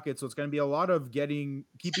the pocket, so it's going to be a lot of keeping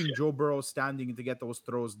Joe Burrow standing to get those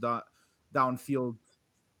throws downfield.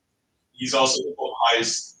 He's also the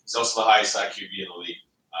highest IQB in the league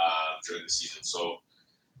during the season. So,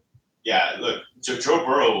 yeah, look, Joe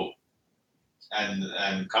Burrow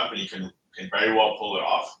and company can very well pull it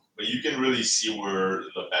off, but you can really see where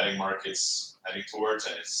the betting market's heading towards,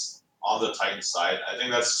 and it's on the Titans side. I think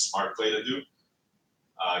that's a smart play to do.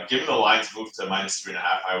 Given the lines move to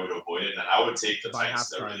 -3.5, I would avoid it, and I would take the Titans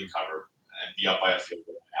to really cover and be up by a field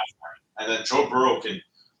goal at halftime. And then Joe Burrow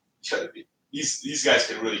these guys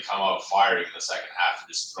can really come out firing in the second half and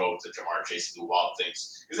just throw to Ja'Marr Chase and do wild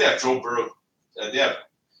things. Because they have Joe Burrow, they have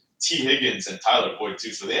T. Higgins and Tyler Boyd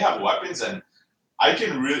too, so they have weapons, and I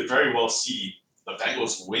can really very well see the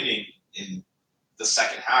Bengals winning in the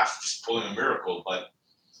second half, just pulling a miracle. But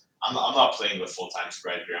I'm not playing with full-time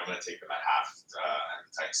spread here. I'm going to take them at half and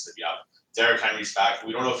the Titans to be up. Derrick Henry's back.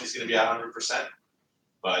 We don't know if he's going to be at 100%,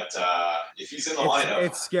 but if he's in the lineup,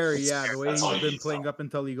 it's scary. Yeah, the way that's all he's you been need to playing know. up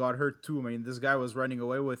until he got hurt too. I mean, this guy was running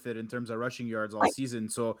away with it in terms of rushing yards all season.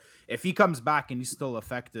 So if he comes back and he's still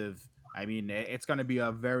effective, I mean, it's going to be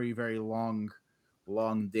a very, very long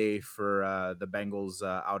day for the Bengals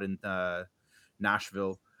out in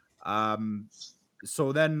Nashville.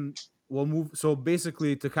 So then we'll move. So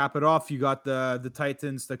basically, to cap it off, you got the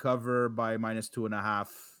Titans to cover by -2.5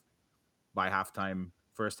 by halftime,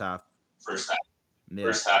 first half. First half. Yeah.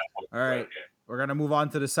 First half. All right. We're gonna move on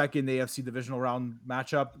to the second AFC divisional round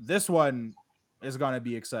matchup. This one is gonna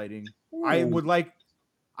be exciting. I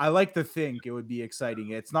like to think it would be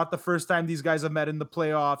exciting. It's not the first time these guys have met in the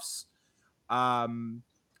playoffs.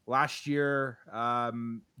 Last year,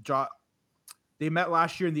 they met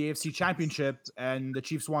last year in the AFC Championship, and the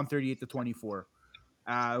Chiefs won 38-24.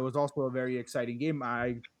 It was also a very exciting game.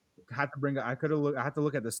 I had to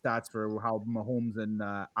look at the stats for how Mahomes and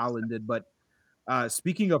Allen did, but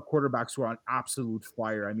speaking of quarterbacks who are on absolute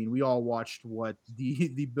fire, I mean, we all watched what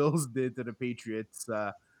the Bills did to the Patriots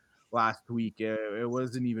last week. It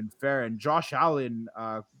wasn't even fair. And Josh Allen,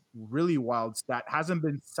 really wild stat, hasn't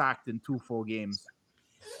been sacked in 2 full games.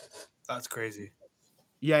 That's crazy.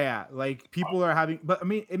 Yeah. Like people are having, but I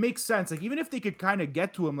mean, it makes sense. Like even if they could kind of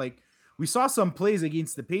get to him, like we saw some plays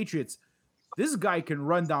against the Patriots. This guy can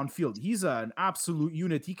run downfield. He's an absolute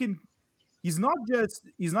unit. He's not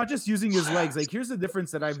just using his legs. Like here's the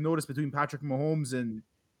difference that I've noticed between Patrick Mahomes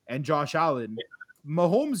and Josh Allen.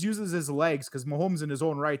 Mahomes uses his legs because Mahomes in his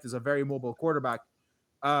own right is a very mobile quarterback.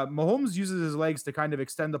 Mahomes uses his legs to kind of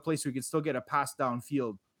extend the play so he can still get a pass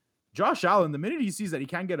downfield. Josh Allen, the minute he sees that he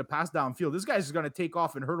can't get a pass downfield, this guy's going to take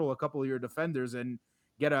off and hurdle a couple of your defenders and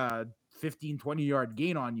get a 15, 20-yard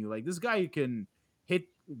gain on you. Like this guy can hit.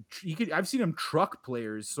 I've seen him truck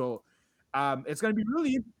players. So it's going to be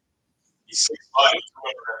really. He's 6'5",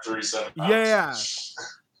 237 pounds. Yeah.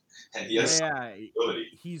 And he has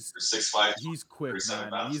ability. He's 6'5". He's quick,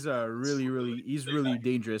 man. Pounds. He's really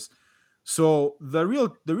dangerous. So the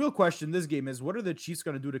real question this game is, what are the Chiefs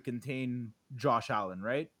going to do to contain Josh Allen,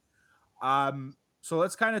 right? So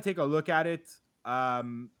let's kind of take a look at it.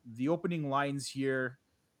 The opening lines here,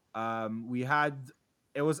 I'd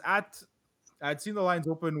seen the lines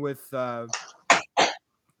open with the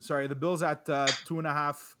Bills at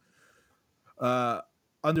 2.5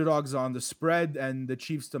 underdogs on the spread and the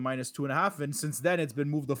Chiefs to -2.5. And since then it's been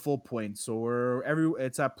moved a full point. So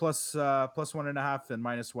it's at plus 1.5 and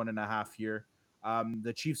 -1.5 here.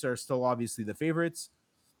 The Chiefs are still obviously the favorites.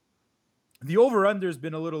 The over-under has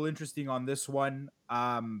been a little interesting on this one.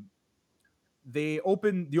 The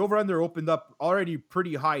over-under opened up already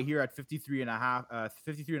pretty high here at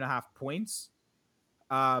 53.5 points.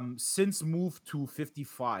 Since moved to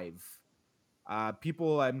 55.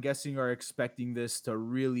 People, I'm guessing, are expecting this to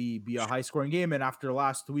really be a high-scoring game. And after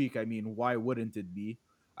last week, I mean, why wouldn't it be?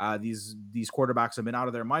 These quarterbacks have been out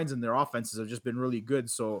of their minds, and their offenses have just been really good.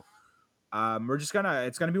 So it's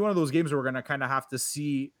gonna be one of those games where we're gonna kind of have to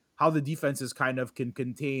see how the defenses kind of can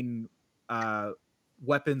contain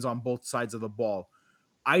weapons on both sides of the ball.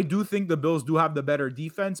 I do think the Bills do have the better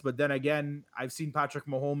defense, but then again, I've seen Patrick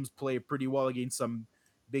Mahomes play pretty well against some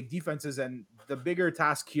big defenses, and the bigger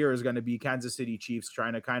task here is going to be Kansas City Chiefs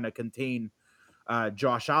trying to kind of contain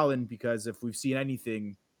Josh Allen, because if we've seen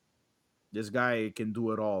anything, this guy can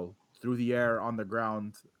do it all through the air, on the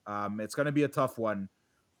ground. It's going to be a tough one.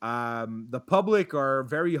 The public are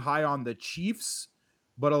very high on the Chiefs,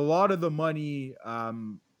 but a lot of the money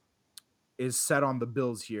is set on the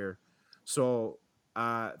Bills here. So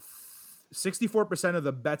 64% of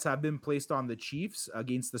the bets have been placed on the Chiefs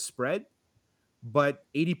against the spread, but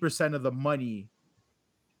 80% of the money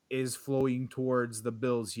is flowing towards the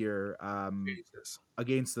Bills here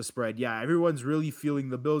against the spread. Yeah, everyone's really feeling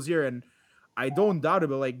the Bills here, and I don't doubt it,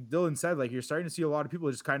 but like Dylan said, like you're starting to see a lot of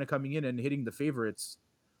people just kind of coming in and hitting the favorites.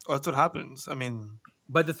 Well, that's what happens. I mean,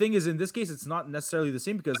 but the thing is, in this case, it's not necessarily the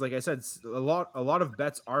same because, like I said, a lot of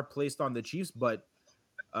bets are placed on the Chiefs, but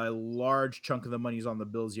a large chunk of the money is on the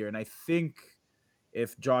Bills here. And I think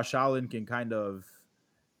if Josh Allen can kind of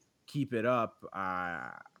keep it up,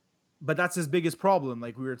 but that's his biggest problem.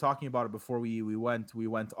 Like we were talking about it before we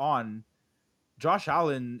went on. Josh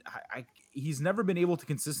Allen, he's never been able to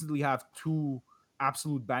consistently have 2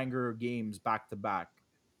 absolute banger games back to back.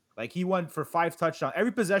 Like he went for 5 touchdowns.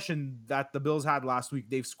 Every possession that the Bills had last week,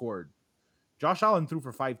 they've scored. Josh Allen threw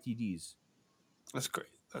for 5 TDs. That's great.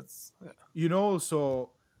 That's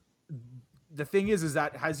so the thing is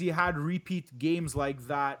that has he had repeat games like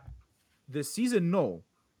that this season? No.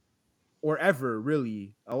 or ever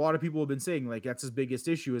really. A lot of people have been saying like that's his biggest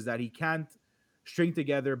issue is that he can't string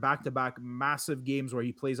together back to back massive games where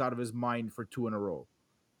he plays out of his mind for two in a row.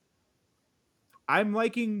 I'm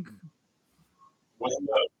liking. One of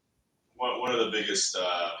the, one of the biggest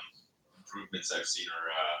improvements I've seen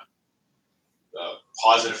or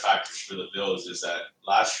positive factors for the Bills is that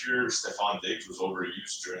last year Stephon Diggs was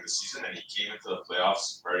overused during the season, and he came into the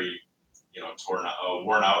playoffs very,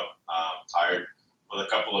 worn out, tired, with a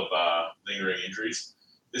couple of lingering injuries.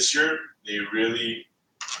 This year, they really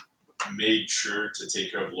made sure to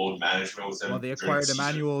take care of load management with him. Well, they during the acquired season.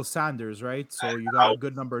 Emmanuel Sanders, right? So you got a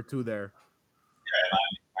good number two there.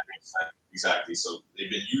 Exactly. So they've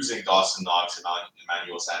been using Dawson Knox and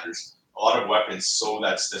Emmanuel Sanders, a lot of weapons, so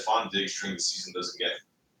that Stephon Diggs during the season doesn't get,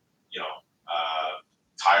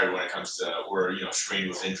 tired when it comes to, or strained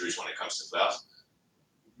with injuries when it comes to playoffs.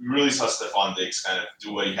 We really saw Stephon Diggs kind of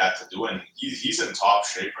do what he had to do, and he's in top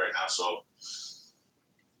shape right now. So,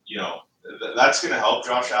 that's going to help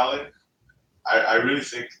Josh Allen. I really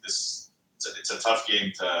think it's a tough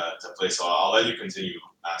game to play. So I'll let you continue.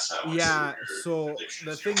 Yeah. So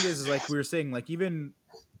the thing is, like we were saying, like even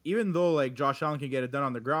though like Josh Allen can get it done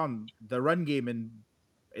on the ground, the run game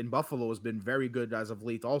in Buffalo has been very good as of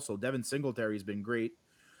late. Also, Devin Singletary has been great.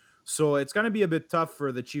 So it's going to be a bit tough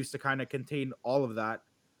for the Chiefs to kind of contain all of that.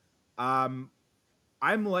 I'm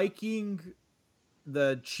liking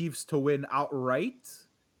the Chiefs to win outright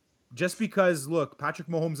just because, look, Patrick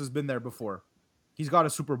Mahomes has been there before. He's got a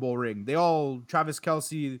Super Bowl ring. Travis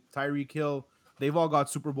Kelce, Tyreek Hill, they've all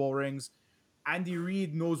got Super Bowl rings. Andy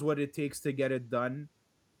Reid knows what it takes to get it done.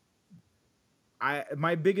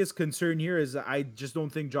 My biggest concern here is I just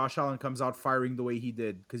don't think Josh Allen comes out firing the way he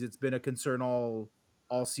did, because it's been a concern all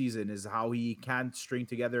season is how he can't string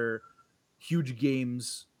together huge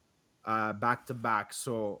games back to back.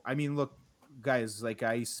 So I mean, look, guys, like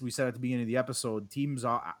we said at the beginning of the episode, teams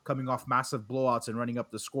are coming off massive blowouts and running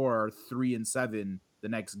up the score are 3-7 the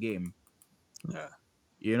next game. Yeah.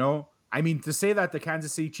 I mean, to say that the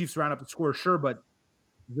Kansas City Chiefs ran up the score, sure, but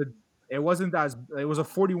it wasn't it was a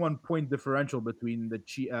 41-point differential between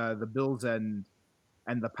the Bills and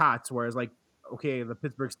the Pats, whereas like okay, the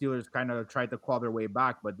Pittsburgh Steelers kind of tried to claw their way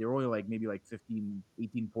back, but they were only like maybe like 15,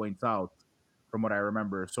 18 points out from what I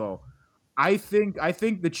remember. So I think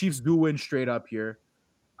the Chiefs do win straight up here.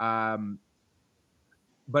 Um,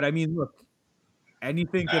 but I mean, look,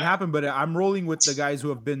 anything can happen. But I'm rolling with the guys who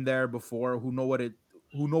have been there before, who know what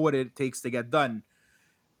it takes to get done.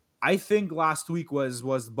 I think last week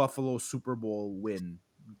was Buffalo's Super Bowl win,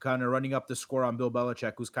 kind of running up the score on Bill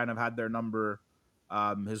Belichick, who's kind of had their number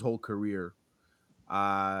his whole career.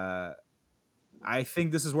 I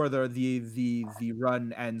think this is where the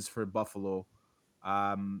run ends for Buffalo.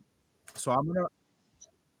 So I'm gonna.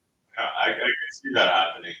 I can see that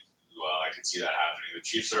happening. Well, I can see that happening. The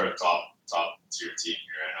Chiefs are a top tier team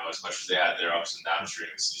here. I know as much as they had their ups and downs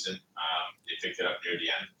during the season, they picked it up near the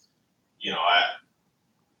end.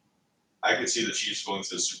 I could see the Chiefs going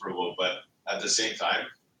to the Super Bowl, but at the same time,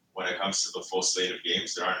 when it comes to the full slate of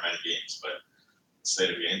games, there aren't many games, but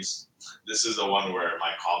slate of games, this is the one where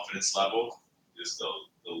my confidence level is the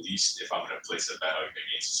least if I'm going to place a bet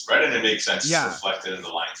against the spread, and it makes sense. Yeah. It's reflected in the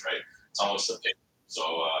lines, right? It's almost a pick.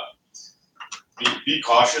 So be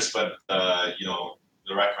cautious, but the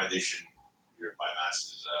recommendation here by Mass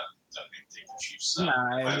is definitely take the Chiefs.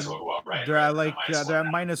 Might as well go out right. They're at like minus they're at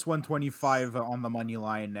one. minus 125 on the money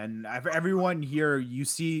line, and everyone here you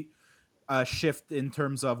see a shift in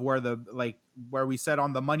terms of where we said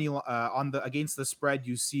on the money on the against the spread,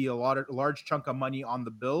 you see a large chunk of money on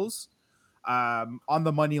the Bills. On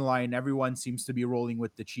the money line, everyone seems to be rolling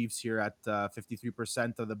with the Chiefs here at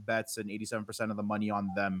 53% of the bets and 87% of the money on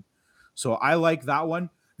them. So I like that one.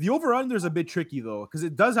 The over under is a bit tricky though, because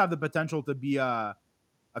it does have the potential to be a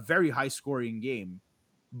very high scoring game,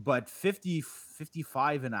 but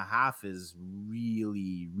 55.5 is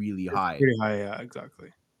really, really high. Pretty high, yeah, exactly.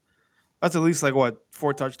 That's at least like what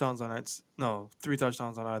 4 touchdowns on it. No, 3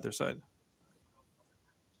 touchdowns on either side.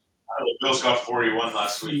 The Bills got 41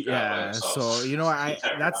 last week. By Yeah, themselves. so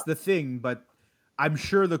that's the thing, but I'm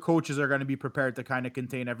sure the coaches are going to be prepared to kind of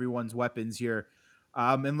contain everyone's weapons here,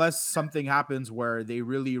 unless something happens where they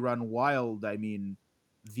really run wild. I mean,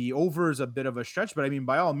 the over is a bit of a stretch, but I mean,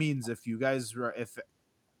 by all means, if you guys if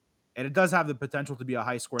and it does have the potential to be a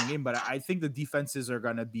high scoring game, but I think the defenses are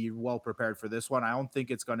going to be well prepared for this one. I don't think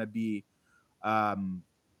it's going to be um,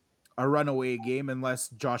 a runaway game unless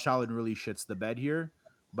Josh Allen really shits the bed here.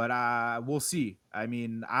 But we'll see. I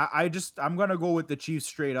mean, I'm gonna go with the Chiefs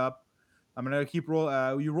straight up. I'm gonna keep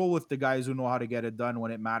roll. You roll with the guys who know how to get it done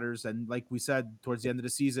when it matters. And like we said, towards the end of the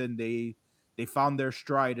season, they they found their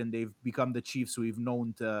stride and they've become the Chiefs we've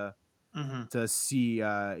known to see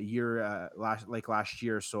last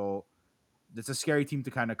year. So it's a scary team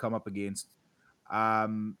to kind of come up against.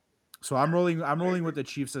 So I'm rolling with the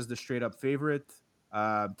Chiefs as the straight up favorite.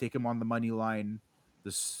 Take him on the money line.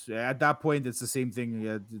 This at that point it's the same thing.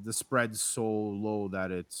 The spread's so low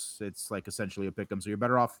that it's like essentially a pick 'em. So you're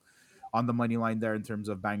better off on the money line there in terms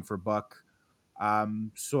of bang for buck.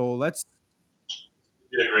 So let's.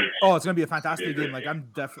 Be a great game. Oh, it's gonna be a It's gonna be a fantastic great game. Like game.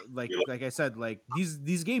 I'm like I said, like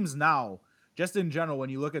these games now, just in general, when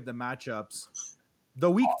you look at the matchups, the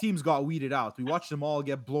weak teams got weeded out. We watched them all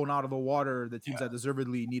get blown out of the water. The teams that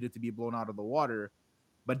deservedly needed to be blown out of the water.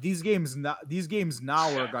 But these games now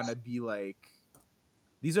are gonna be like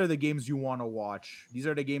these are the games you want to watch. These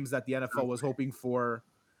are the games that the NFL was hoping for.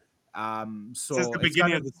 Since So the it's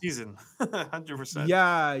beginning kind of the season, 100%.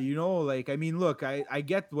 yeah, like I mean, look, I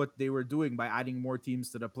get what they were doing by adding more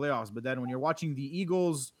teams to the playoffs, but then when you're watching the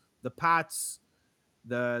Eagles, the Pats,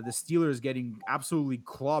 the Steelers getting absolutely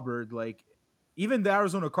clobbered, like even the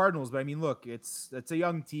Arizona Cardinals. But I mean, look, it's a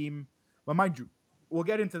young team, but mind you, we'll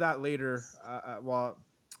get into that later. Well,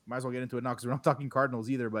 might as well get into it now because we're not talking Cardinals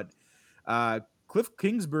either. But Cliff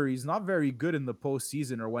Kingsbury's not very good in the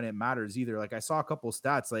postseason or when it matters either. Like I saw a couple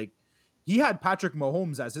stats, like he had Patrick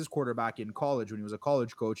Mahomes as his quarterback in college when he was a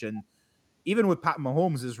college coach, and even with Pat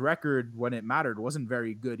Mahomes, his record when it mattered wasn't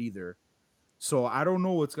very good either. So I don't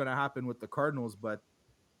know what's going to happen with the Cardinals, but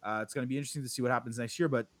it's going to be interesting to see what happens next year.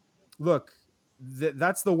 But look,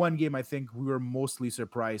 that's the one game I think we were mostly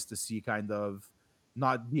surprised to see kind of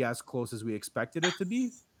not be as close as we expected it to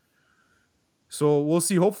be. So we'll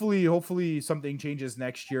see. Hopefully something changes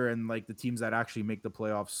next year, and like the teams that actually make the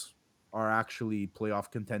playoffs are actually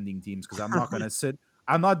playoff contending teams. Because I'm not going to sit.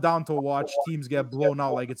 I'm not down to watch teams get blown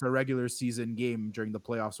out like it's a regular season game during the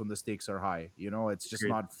playoffs when the stakes are high. It's just Agreed.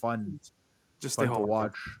 not fun. Just stay Fun to home.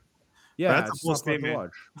 watch. But Yeah, that's a it's just full not fun to statement.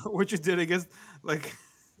 watch. What you did against, like,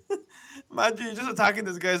 imagine you're just attacking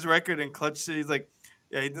this guy's record in clutch. He's like,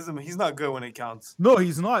 yeah, he doesn't. He's not good when it counts. No,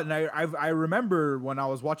 he's not. And I remember when I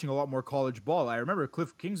was watching a lot more college ball, I remember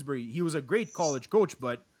Cliff Kingsbury. He was a great college coach,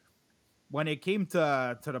 but when it came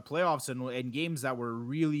to the playoffs and games that were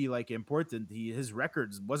really like important, his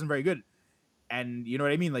records wasn't very good. And you know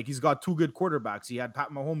what I mean? Like he's got two good quarterbacks. He had Pat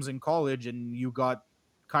Mahomes in college, and you got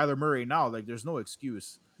Kyler Murray now. Like there's no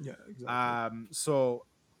excuse. Yeah, exactly. So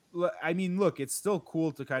I mean, look, it's still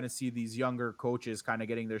cool to kind of see these younger coaches kind of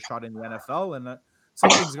getting their shot in the NFL, and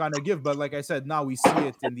something's gonna give. But like I said, now we see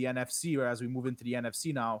it in the NFC, or as we move into the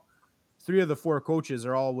NFC now, 3 of the 4 coaches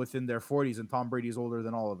are all within their 40s, and Tom Brady's older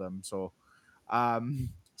than all of them. So,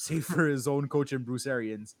 save for his own coach and Bruce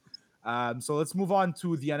Arians. So let's move on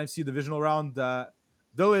to the NFC divisional round.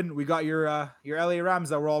 Dylan, we got your LA Rams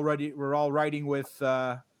that we're all riding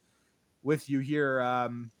with you here.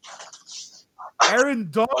 Aaron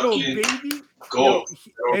Donald, Fucking baby. Go.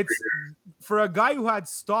 It's for a guy who had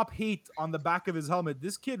 "Stop Hate" on the back of his helmet.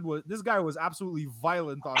 This guy was absolutely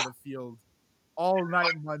violent on the field all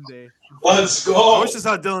night Monday. Let's I go. wish I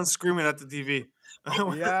saw Dylan screaming at the TV.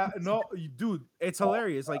 Yeah, no, dude, it's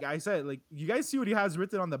hilarious. Like I said, like you guys see what he has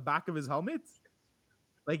written on the back of his helmet?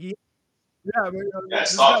 Like Yeah,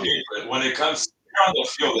 this stop guy- it. But when it comes you're on the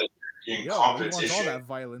field in Yo, he wants all competition, that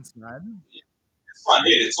violence, man. it's not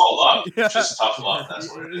it. It's all luck. Yeah. It's just tough luck. That's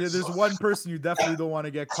what it is. There's So, one person you definitely don't want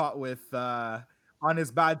to get caught with on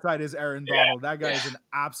his bad side is Aaron Donald. That guy is an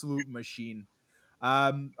absolute machine.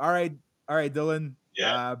 All right, Dylan.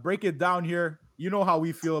 Yeah. Break it down here. You know how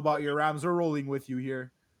we feel about your Rams. We're rolling with you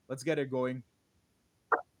here. Let's get it going.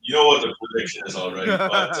 You know what the prediction is already,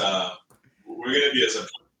 but we're gonna be as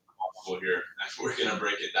possible here, and we're gonna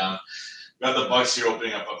break it down. We got the Bucks here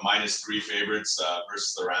opening up at -3 favorites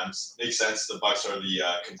versus the Rams. Makes sense. The Bucks are the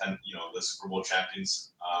the Super Bowl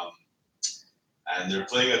champions, and they're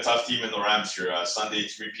playing a tough team in the Rams here. Sunday,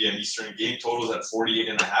 3 p.m. Eastern. Game totals at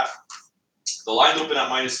 48.5. The line open at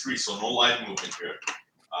 -3, so no line movement here.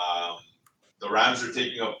 The Rams are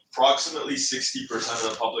taking approximately 60%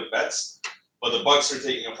 of the public bets, but the Bucks are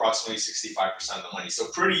taking approximately 65% of the money.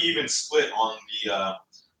 So pretty even split on the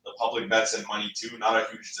public bets and money too. Not a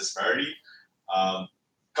huge disparity.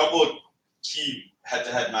 Couple of key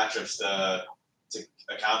head-to-head matchups to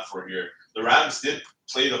account for here. The Rams did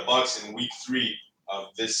play the Bucks in Week 3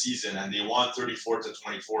 of this season, and they won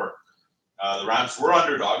 34-24. The Rams were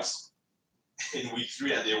underdogs in Week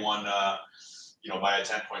 3, and they won by a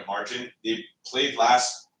 10-point margin. They played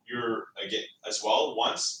last year again as well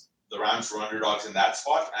once. The Rams were underdogs in that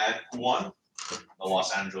spot, and who won? The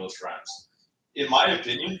Los Angeles Rams. In my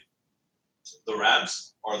opinion, the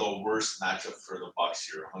Rams are the worst matchup for the Bucks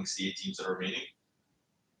here amongst the 8 teams that are remaining.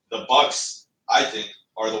 the Bucks, I think,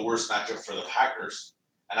 are the worst matchup for the Packers,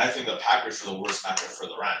 and I think the Packers are the worst matchup for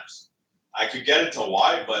the Rams. I could get into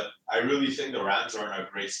why, but I really think the Rams are in a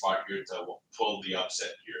great spot here to pull the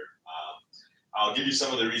upset here. I'll give you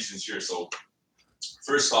some of the reasons here. So,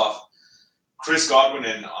 first off, Chris Godwin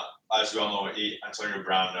and, as we all know, Antonio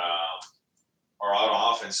Brown are out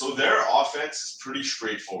on offense. So their offense is pretty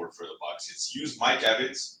straightforward for the Bucks. It's use Mike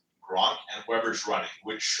Evans, Gronk, and whoever's running,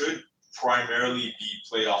 which should primarily be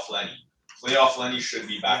playoff Lenny. Playoff Lenny should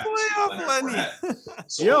be back this week. Playoff Lenny.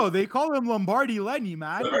 So, Yo, they call him Lombardi Lenny,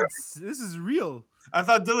 man. This is real. I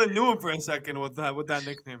thought Dylan knew him for a second with that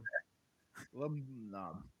nickname.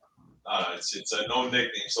 No. it's a no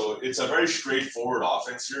nickname. So it's a very straightforward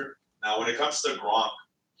offense here. Now, when it comes to Gronk,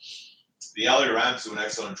 the LA Rams do an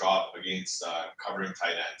excellent job against covering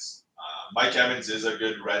tight ends. Mike Evans is a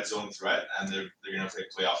good red zone threat, and they're going to play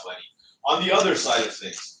playoff Lenny. On the other side of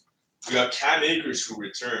things, we have Cam Akers who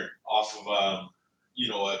returned off of a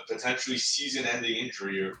potentially season-ending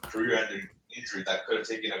injury or career-ending injury that could have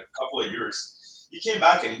taken a couple of years. He came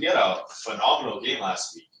back and he had a phenomenal game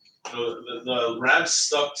last week. The Rams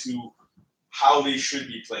stuck to how they should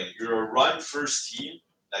be playing. You're a run-first team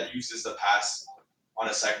that uses the pass on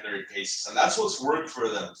a secondary basis, and that's what's worked for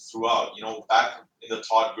them throughout. Back in the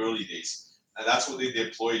Todd Gurley days, and that's what they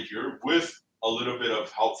deployed here with a little bit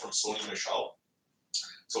of help from Sony Michel.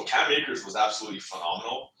 So Cam Akers was absolutely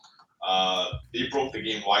phenomenal. They broke the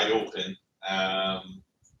game wide open,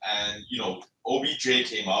 and OBJ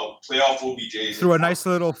came out. Playoff OBJ threw a nice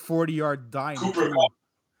little 40-yard dime. Cooper Kupp,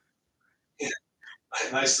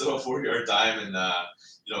 a nice little 40-yard dime, and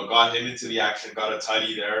got him into the action. Got a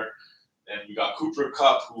tutty there, and we got Cooper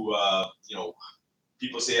Kupp, who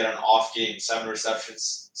people say had an off game, 7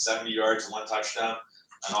 receptions, 70 yards, 1 touchdown,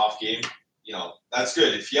 an off game. That's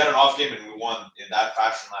good. If he had an off game and we won in that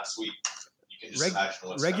fashion last week, you can just imagine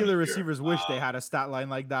what's regular coming receivers here. wish they had a stat line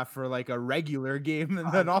like that for like a regular game,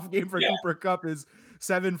 and an off game for Cooper Kupp is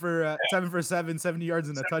 7 for 7, 70 yards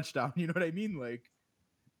and a touchdown. You know what I mean? Like,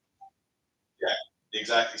 yeah,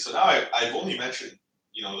 exactly. So now I've only mentioned,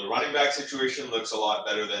 the running back situation looks a lot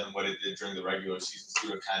better than what it did during the regular season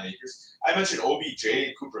due to Cam Akers. I mentioned OBJ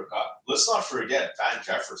and Cooper Kupp. Let's not forget Van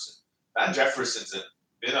Jefferson. Van Jefferson's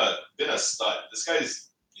been a stud. This guy is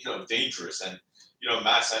dangerous, and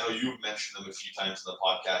Max, I know you've mentioned him a few times in the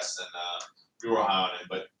podcast, and you were high on him,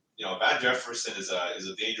 but Van Jefferson is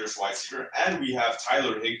a dangerous wide receiver, and we have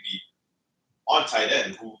Tyler Higbee on tight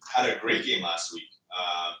end who had a great game last week.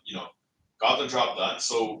 Got the job done.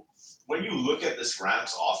 So when you look at this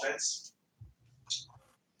Rams offense,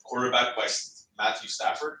 quarterback by Matthew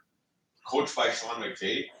Stafford, coached by Sean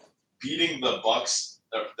McVay, beating the Bucks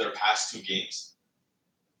their past 2 games,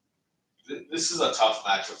 this is a tough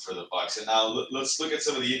matchup for the Bucks. And now let's look at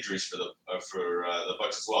some of the injuries for the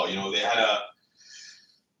Bucks as well. They had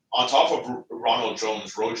on top of Ronald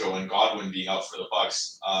Jones, Rojo, and Godwin being out for the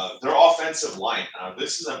Bucks, their offensive line.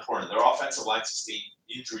 This is important. Their offensive line sustained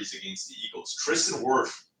injuries against the Eagles. Tristan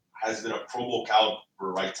Wirth has been a Pro Bowl caliber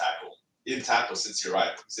right tackle since he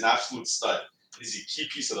arrived. He's an absolute stud. He's a key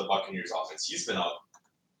piece of the Buccaneers offense. He's been out.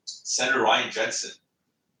 Center Ryan Jensen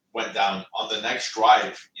went down on the next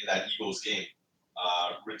drive in that Eagles game,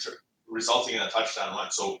 resulting in a touchdown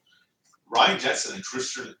run. So Ryan Jensen and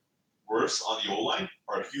Tristan Wirfs on the O-line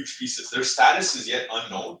are huge pieces. Their status is yet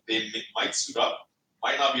unknown. They might suit up,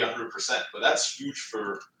 might not be 100%, but that's huge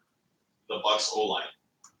for the Bucks O-line.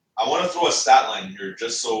 I want to throw a stat line here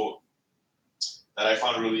just so that I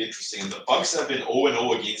found really interesting. The Bucks have been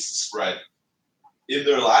 0-0 against the spread in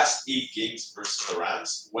their last 8 games versus the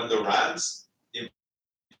Rams, when the Rams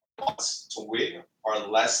odds to win are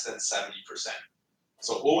less than 70%.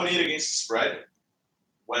 So 0-8 against the spread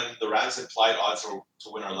when the Rams implied odds to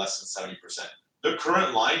win are less than 70%. The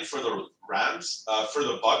current line for the Rams, for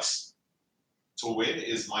the Bucks to win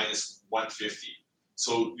is minus 150.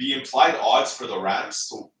 So the implied odds for the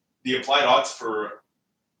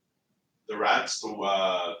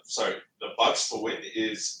Bucks to win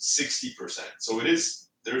is 60%. So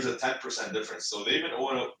there's a 10% difference. So they've been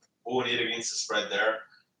 0-8 against the spread there.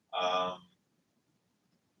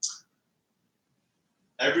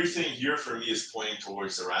 Everything here for me is pointing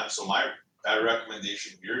towards the Rams. So my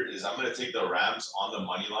recommendation here is I'm going to take the Rams on the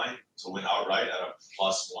money line to win outright at a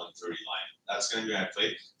plus 130 line. That's going to be my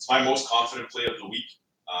play. It's my most confident play of the week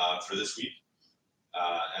for this week,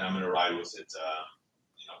 and I'm going to ride with it.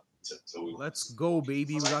 Let's go,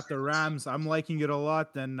 baby. We got the Rams. I'm liking it a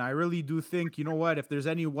lot, and I really do think, you know what, if there's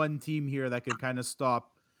any one team here that could kind of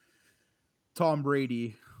stop Tom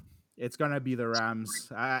Brady, it's gonna be the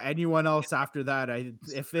Rams. Anyone else after that,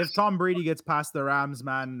 if Tom Brady gets past the Rams,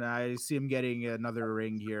 man, I see him getting another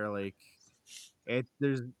ring here. Like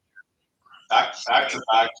there's back to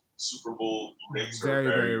back Super Bowl rings are very,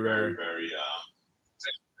 very very, very, rare, very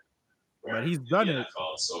but rare he's in done the it.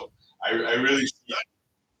 NFL. So I really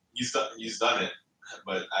he's done it,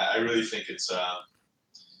 but I really think it's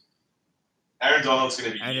Aaron Donald's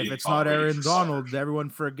going to be. And if eating it's Tom not Brady Aaron for supper. Donald,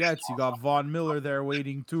 everyone forgets you got Von Miller there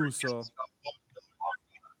waiting too. So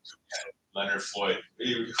Leonard Floyd,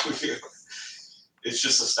 it's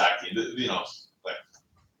just a stack team. You know, like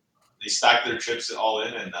they stack their chips all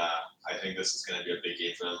in, and I think this is going to be a big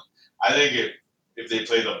game for them. I think if they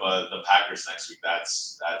play the Packers next week,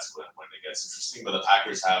 that's when it gets interesting. But the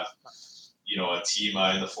Packers have, you know, a team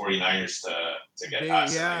in the 49ers to get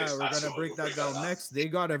past. yeah, we're gonna break that down next. They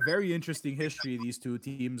got a very interesting history, these two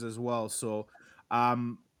teams as well. So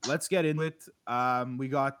let's get into it. We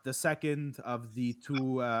got the second of the two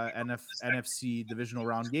NFC divisional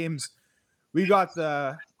round games. We got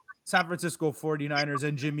the San Francisco 49ers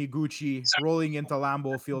and Jimmy Gucci rolling into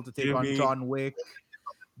Lambeau Field to take on Jimmy. John Wick.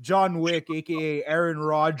 John Wick, aka Aaron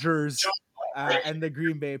Rodgers, and the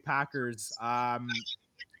Green Bay Packers.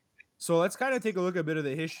 So let's kind of take a look at a bit of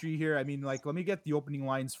the history here. I mean, like, let me get the opening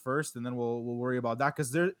lines first, and then we'll worry about that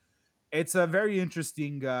because it's a very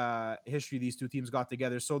interesting history these two teams got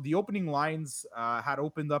together. So the opening lines had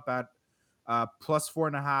opened up at plus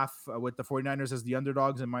 4.5 with the 49ers as the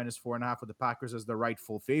underdogs and minus 4.5 with the Packers as the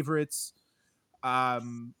rightful favorites.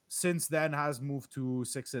 Since then has moved to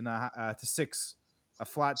 6.5 to 6, a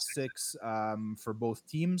flat 6 for both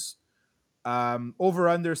teams. Over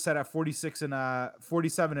under set at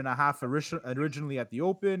 47.5 originally at the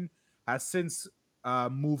open, has since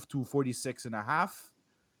moved to 46.5.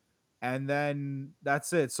 And then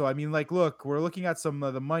that's it. So I mean, like, look, we're looking at some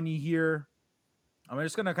of the money here. I'm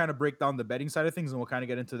just gonna kind of break down the betting side of things, and we'll kind of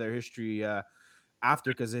get into their history after,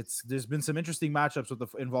 because there's been some interesting matchups with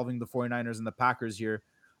involving the 49ers and the Packers here,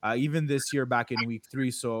 even this year back in week 3.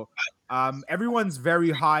 So everyone's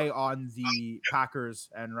very high on the Packers,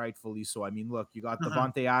 and rightfully so. I mean, look, you got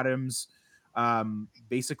Devontae Adams,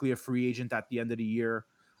 basically a free agent at the end of the year.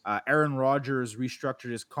 Aaron Rodgers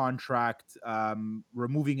restructured his contract,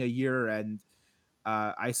 removing a year, and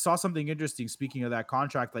I saw something interesting. Speaking of that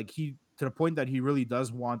contract, like, to the point that he really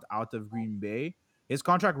does want out of Green Bay. His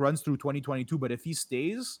contract runs through 2022, but if he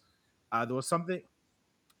stays, there was something.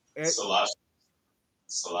 It's the last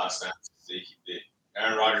time.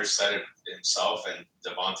 Aaron Rodgers said it himself, and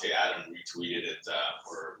Devontae Adams retweeted it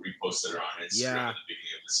or reposted it on Instagram at the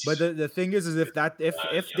beginning of the season. But the thing is if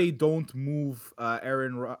they don't move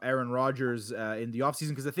Aaron Rodgers in the offseason,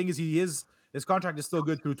 because the thing is his contract is still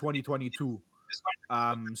good through 2022.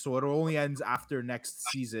 So it only ends after next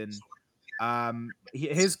season.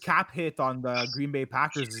 His cap hit on the Green Bay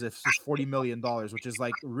Packers is $40 million, which is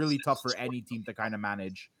like really tough for any team to kind of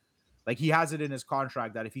manage. Like, he has it in his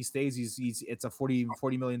contract that if he stays, it's a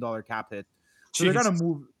 $40 million cap hit. So they're gonna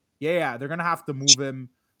move. Yeah, they're gonna have to move him.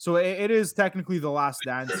 So it is technically the last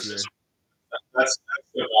dance here. That's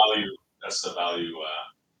the value. That's the value.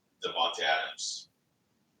 Devontae Adams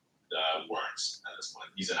warrants at this point.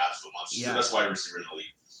 He's an absolute monster. Yeah. That's why receiver in the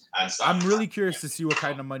league. I'm really curious to see what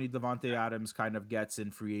kind of money Devontae Adams kind of gets in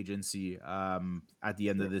free agency at the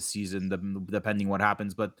end of this season, depending what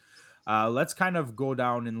happens. But let's kind of go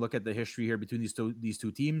down and look at the history here between these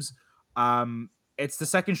two teams. It's the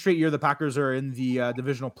second straight year the Packers are in the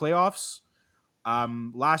divisional playoffs.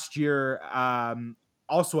 Last year,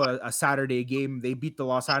 also a Saturday game, they beat the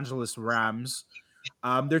Los Angeles Rams.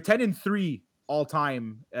 They're 10-3 all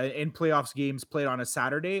time in playoffs games played on a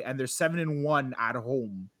Saturday, and they're 7-1 at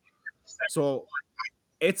home. So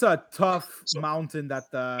it's a tough mountain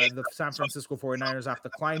that the San Francisco 49ers have to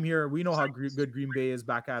climb here. We know how good Green Bay is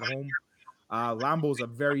back at home. Lambeau is a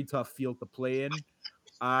very tough field to play in.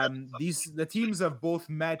 The teams have both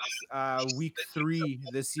met week 3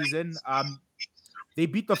 this season. They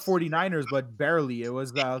beat the 49ers, but barely. It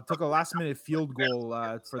was took a last-minute field goal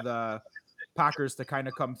for the Packers to kind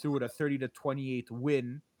of come through with a 30-28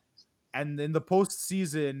 win. And in the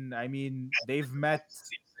postseason, I mean, they've met.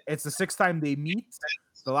 It's the 6th time they meet.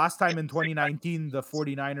 The last time in 2019, the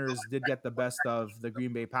 49ers did get the best of the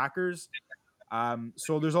Green Bay Packers.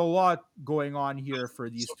 So there's a lot going on here for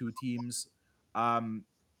these two teams.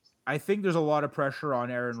 I think there's a lot of pressure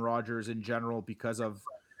on Aaron Rodgers in general because of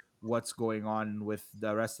what's going on with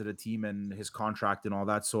the rest of the team and his contract and all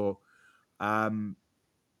that. So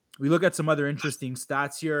we look at some other interesting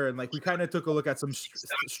stats here, and like we kind of took a look at some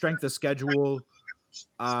strength of schedule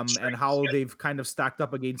and how they've kind of stacked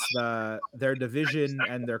up against their division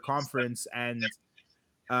and their conference. And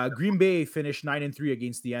Green Bay finished 9-3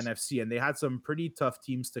 against the NFC, and they had some pretty tough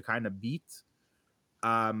teams to kind of beat.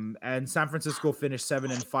 And San Francisco finished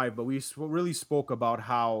 7-5, but we really spoke about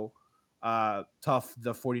how tough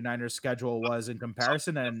the 49ers schedule was in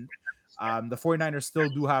comparison. And the 49ers still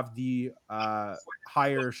do have the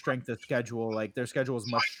higher strength of schedule. Like their schedule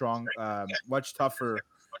is much tougher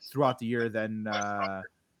throughout the year than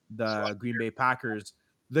the Green Bay Packers.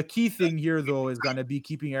 The key thing here, though, is going to be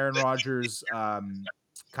keeping Aaron Rodgers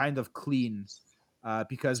kind of clean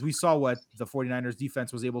because we saw what the 49ers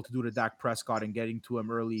defense was able to do to Dak Prescott and getting to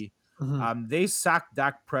him early. They sacked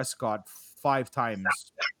Dak Prescott 5 times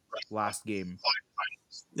last game.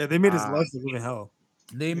 Yeah, they made his life a living hell.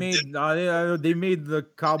 They made the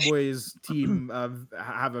Cowboys team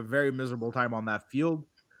have a very miserable time on that field.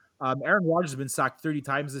 Aaron Rodgers has been sacked 30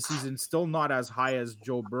 times this season, still not as high as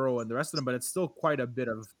Joe Burrow and the rest of them, but it's still quite a bit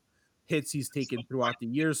of hits he's taken throughout the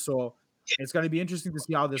years. So it's going to be interesting to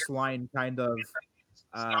see how this line kind of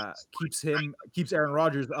keeps Aaron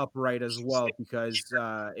Rodgers upright as well, because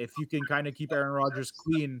if you can kind of keep Aaron Rodgers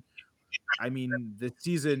clean, I mean, this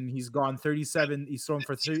season he's gone 37. He's thrown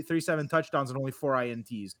for 37 touchdowns and only 4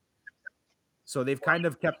 INTs. So they've kind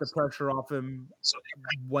of kept the pressure off him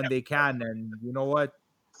when they can, and you know what?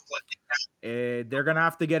 They're gonna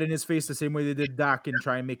have to get in his face the same way they did Dak and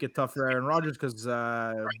try and make it tough for Aaron Rodgers, because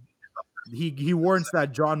he warrants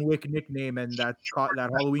that John Wick nickname and that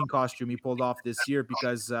Halloween costume he pulled off this year,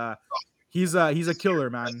 because he's a killer,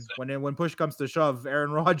 man. When push comes to shove,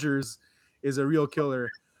 Aaron Rodgers is a real killer.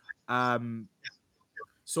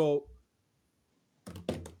 So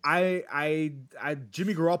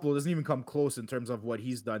Jimmy Garoppolo doesn't even come close in terms of what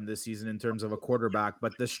he's done this season in terms of a quarterback,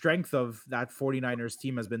 but the strength of that 49ers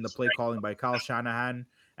team has been the play calling by Kyle Shanahan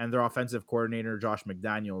and their offensive coordinator, Josh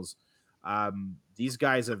McDaniels. These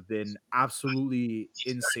guys have been absolutely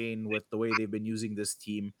insane with the way they've been using this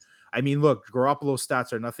team. I mean, look, Garoppolo's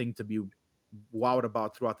stats are nothing to be wowed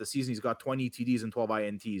about throughout the season. He's got 20 TDs and 12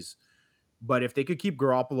 INTs. But if they could keep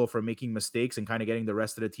Garoppolo from making mistakes and kind of getting the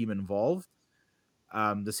rest of the team involved,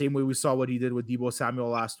 the same way we saw what he did with Deebo Samuel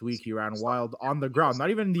last week, he ran wild on the ground, not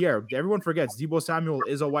even in the air. Everyone forgets Deebo Samuel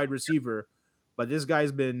is a wide receiver, but this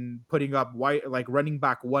guy's been putting up running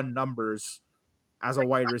back 1 numbers as a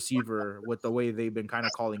wide receiver with the way they've been kind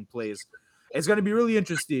of calling plays. It's going to be really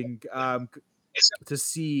interesting to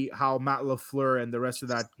see how Matt LaFleur and the rest of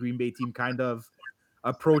that Green Bay team kind of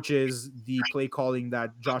approaches the play calling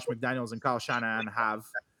that Josh McDaniels and Kyle Shanahan have.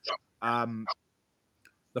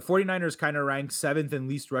 The 49ers kind of rank 7th in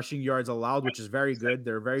least rushing yards allowed, which is very good.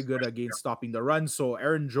 They're very good against stopping the run. So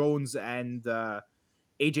Aaron Jones and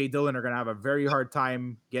A.J. Dillon are going to have a very hard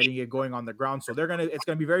time getting it going on the ground. So it's going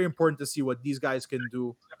to be very important to see what these guys can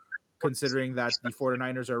do, considering that the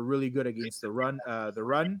 49ers are really good against the run. They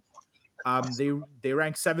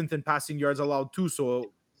rank 7th in passing yards allowed too.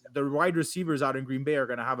 So the wide receivers out in Green Bay are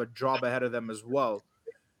going to have a job ahead of them as well.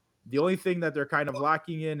 The only thing that they're kind of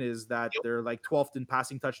lacking in is that they're like 12th in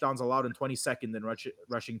passing touchdowns allowed and 22nd in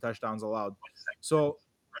rushing touchdowns allowed. So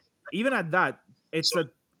even at that, it's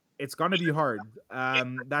going to be hard.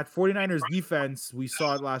 That 49ers defense, we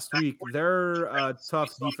saw it last week. They're a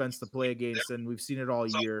tough defense to play against, and we've seen it all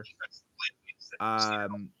year.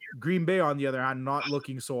 Green Bay, on the other hand, not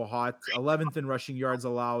looking so hot. 11th in rushing yards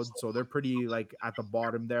allowed, so they're pretty like at the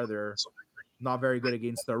bottom there. They're not very good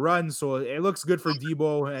against the run, so it looks good for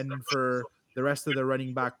Deebo and for the rest of the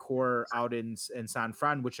running back core out in San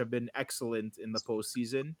Fran, which have been excellent in the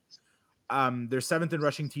postseason. They're 7th in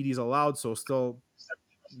rushing TDs allowed, so still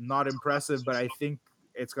not impressive, but I think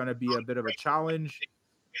it's going to be a bit of a challenge.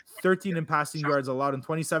 13 in passing yards allowed and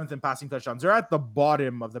 27th in passing touchdowns. They're at the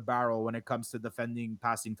bottom of the barrel when it comes to defending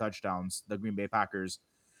passing touchdowns, the Green Bay Packers.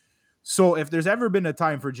 So if there's ever been a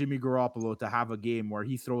time for Jimmy Garoppolo to have a game where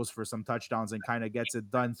he throws for some touchdowns and kind of gets it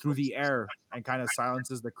done through the air and kind of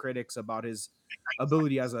silences the critics about his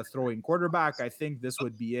ability as a throwing quarterback, I think this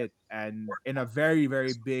would be it. And in a very,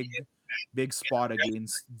 very big spot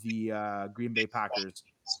against the Green Bay Packers.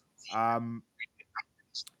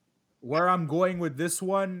 Where I'm going with this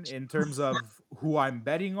one in terms of who I'm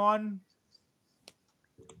betting on,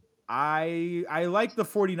 I like the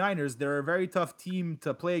 49ers. They're a very tough team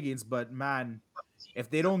to play against, but man, if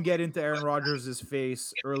they don't get into Aaron Rodgers'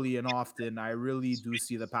 face early and often, I really do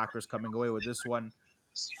see the Packers coming away with this one.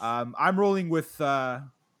 I'm rolling with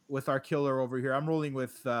our killer over here. I'm rolling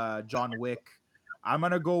with John Wick. I'm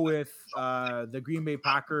gonna go with the Green Bay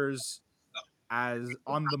Packers as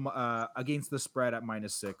on the against the spread at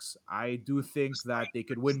 -6. I do think that they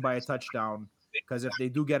could win by a touchdown, because if they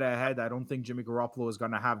do get ahead, I don't think Jimmy Garoppolo is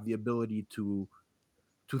going to have the ability to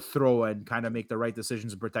throw and kind of make the right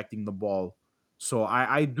decisions in protecting the ball. So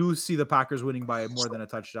I do see the Packers winning by more than a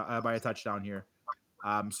touchdown by a touchdown here.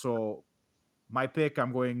 So my pick,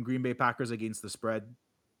 I'm going Green Bay Packers against the spread,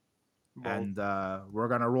 Bold. and we're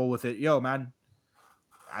gonna roll with it. Yo, man,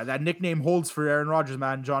 that nickname holds for Aaron Rodgers,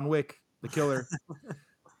 man. John Wick, the killer,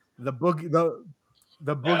 the boogie, the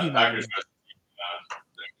Yeah, the boogeyman. Packers in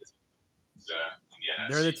the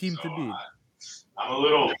They're the NFC, team so to beat. I'm a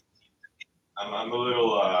little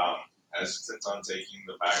hesitant on taking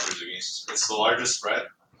the Packers against. It's the largest spread.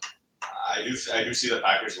 I do see the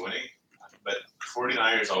Packers winning, but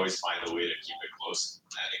 49ers always find a way to keep it close,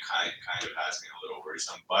 and it kind of has me a little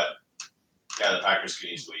worrisome. But yeah, the Packers can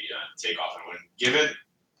easily take off and win. Given,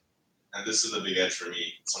 and this is the big edge for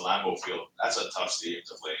me, it's a Lambeau Field. That's a tough stadium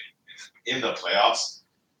to play in the playoffs.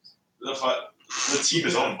 The team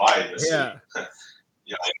is owned by the city.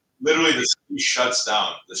 Yeah, Like, literally, the city shuts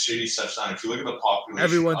down. The city shuts down. If you look at the population,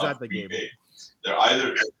 everyone's of at the Green game. Bay, they're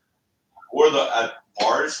either at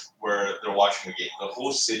bars where they're watching the game. The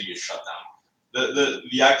whole city is shut down.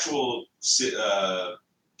 The actual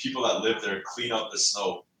people that live there clean up the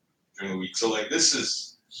snow during the week. So like this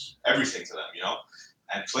is everything to them, you know.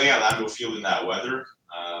 And playing at Lambeau Field in that weather,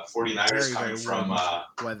 49ers Very, coming very from warm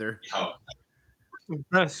weather. you know,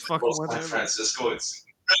 Best fucking well, San weather ever. Francisco, it's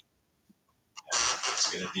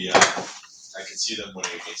gonna be. I can see them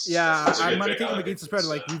winning against. The Yeah, spread. It's a I'm good gonna pick. take I them like against the it. spread. It's,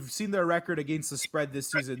 Like we've seen their record against the spread this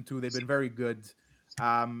season too. They've been very good,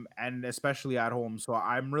 and especially at home. So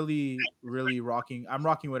I'm really, really rocking. I'm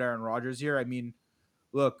rocking with Aaron Rodgers here. I mean,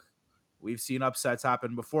 look, we've seen upsets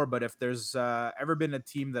happen before, but if there's ever been a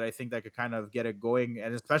team that I think that could kind of get it going,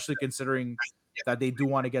 and especially considering that they do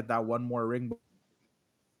want to get that one more ring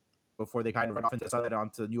before they kind of run off into sunset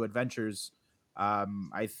onto new adventures.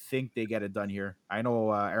 I think they get it done here. I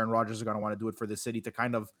know Aaron Rodgers is going to want to do it for the city to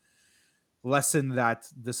kind of lessen that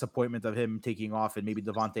disappointment of him taking off, and maybe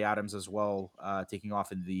Devontae Adams as well taking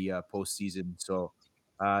off in the postseason. So,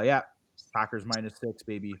 yeah, Packers -6,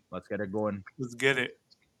 baby. Let's get it going. Let's get it.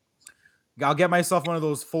 I'll get myself one of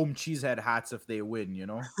those foam cheesehead hats if they win, you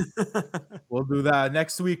know? We'll do that.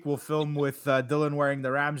 Next week, we'll film with Dylan wearing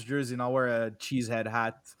the Rams jersey, and I'll wear a cheesehead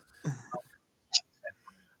hat.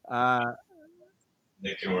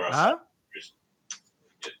 Nick can wear a Huh?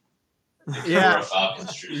 Nick can Yeah. wear a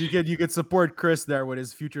Falcons jersey. You could support Chris there with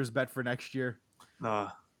his futures bet for next year. No,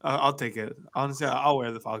 I'll take it. Honestly, I'll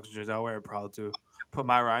wear the Falcons jersey. I'll wear it proud too. Put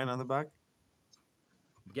my Ryan on the back.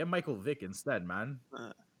 Get Michael Vick instead, man.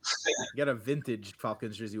 Uh. Get a vintage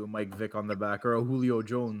Falcons jersey with Mike Vick on the back, or a Julio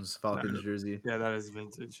Jones Falcons jersey. Yeah, that is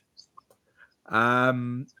vintage.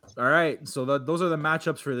 All right. So those are the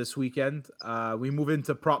matchups for this weekend. We move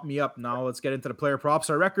into prop me up now. Let's get into the player props.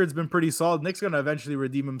 Our record's been pretty solid. Nick's gonna eventually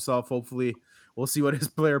redeem himself. Hopefully, we'll see what his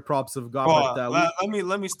player props have got. Well,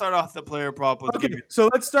 let me start off the player prop with. Okay, so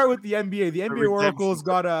let's start with the NBA. The NBA redemption. Oracle's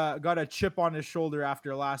got a chip on his shoulder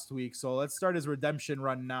after last week. So let's start his redemption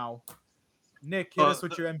run now. Nick, hit us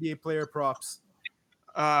with your NBA player props.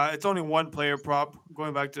 It's only one player prop.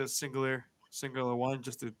 Going back to a singular one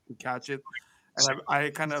just to catch it. And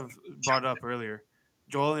I kind of brought up earlier.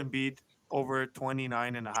 Joel Embiid over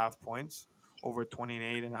 29.5 points, over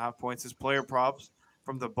 28.5 points. His player props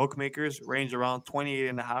from the bookmakers range around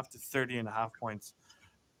 28.5 to 30.5 points.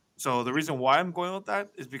 So the reason why I'm going with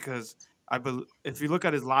that is because if you look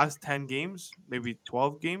at his last 10 games, maybe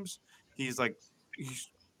 12 games, he's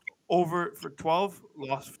over for 12,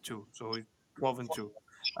 lost for 2. So he's 12-2.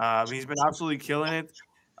 He's been absolutely killing it.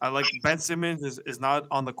 Like Ben Simmons is not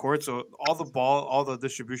on the court, so all the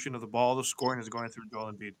distribution of the ball, all the scoring is going through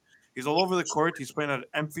Joel Embiid. He's all over the court. He's playing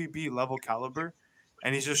at MVP level caliber,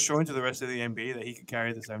 and he's just showing to the rest of the NBA that he can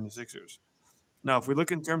carry the 76ers. Now, if we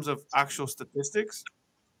look in terms of actual statistics,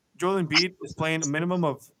 Joel Embiid is playing a minimum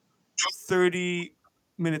of 30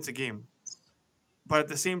 minutes a game. But at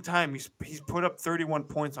the same time, he's put up 31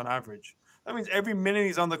 points on average. That means every minute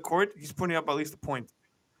he's on the court, he's putting up at least a point,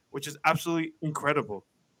 which is absolutely incredible.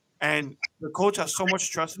 And the coach has so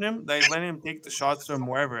much trust in him that he's letting him take the shots from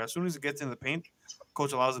wherever. As soon as he gets in the paint,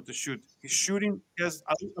 coach allows him to shoot. He has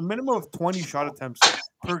a minimum of 20 shot attempts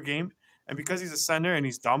per game. And because he's a center and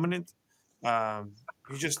he's dominant,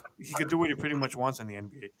 he could do what he pretty much wants in the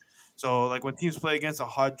NBA. So like when teams play against a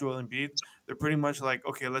hot Joel Embiid, they're pretty much like,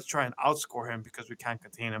 okay, let's try and outscore him because we can't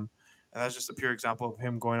contain him. And that's just a pure example of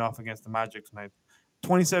him going off against the Magic tonight.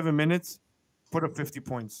 27 minutes, put up 50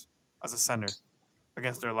 points as a center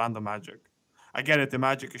against the Orlando Magic. I get it, the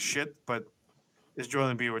Magic is shit, but it's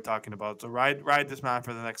Joel Embiid we're talking about. So ride this man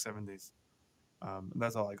for the next 7 days.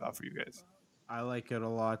 That's all I got for you guys. I like it a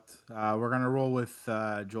lot. We're gonna roll with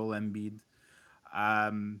Joel Embiid.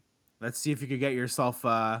 Let's see if you could get yourself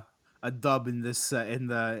a dub in this in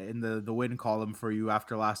the win column for you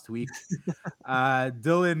after last week.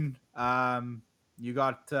 Dylan, you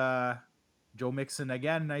got Joe Mixon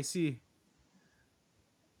again. I see.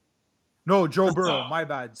 No, Joe Burrow. My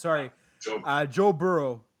bad. Sorry, Joe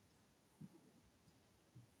Burrow.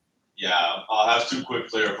 Yeah, I'll have two quick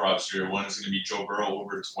player props here. One is going to be Joe Burrow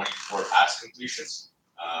over 24 pass completions.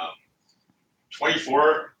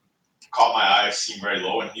 24 caught my eye, seemed very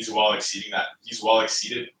low, and he's well exceeding that. He's well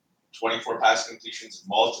exceeded 24 pass completions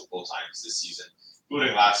multiple times this season,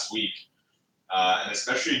 including last week. And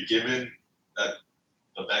especially given that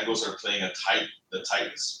the Bengals are playing the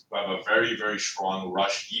Titans, who have a very, very strong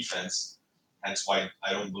rush defense, hence why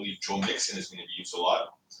I don't believe Joe Mixon is going to be used a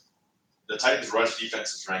lot. The Titans' rush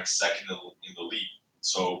defense is ranked second in the league.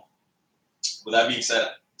 So, with that being said,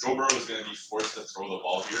 Joe Burrow is going to be forced to throw the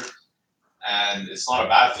ball here. And it's not a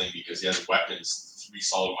bad thing because he has weapons, 3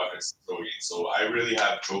 solid weapons to throw in. So, I really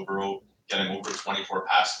have Joe Burrow getting over 24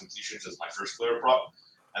 pass completions as my first player prop.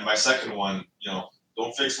 And my second one,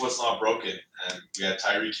 don't fix what's not broken. And we had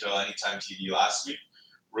Tyreek Hill anytime TD last week.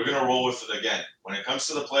 We're going to roll with it again. When it comes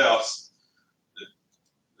to the playoffs,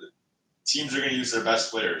 the teams are going to use their best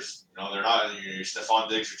players. They're not your Stephon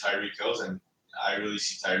Diggs or Tyreek Hills, and I really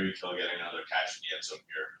see Tyreek Hill getting another catch in the end zone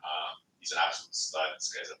here. He's an absolute stud.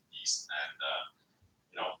 This guy's a beast,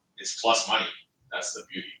 and it's plus money. That's the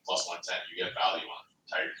beauty. Plus 110, you get value on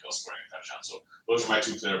Tyreek Hill scoring a touchdown. So those are my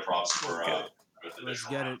 2 player props for Let's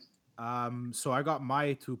get it. So I got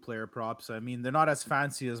my 2 player props. I mean, they're not as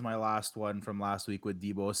fancy as my last one from last week with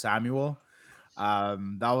Deebo Samuel.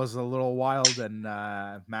 That was a little wild, and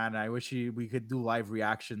man, I wish we could do live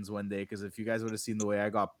reactions one day, because if you guys would have seen the way I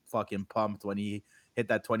got fucking pumped when he hit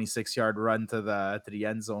that 26-yard run to the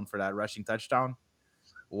end zone for that rushing touchdown,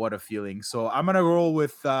 what a feeling. So I'm gonna roll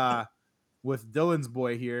with Dylan's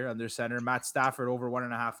boy here under center, Matt Stafford, over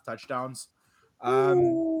 1.5 touchdowns.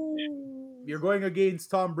 You're going against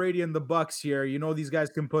Tom Brady and the Bucks here. These guys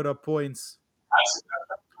can put up points.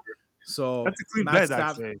 So That's a clean Matt bet,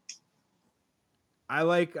 actually. I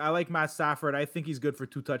like Matt Stafford. I think he's good for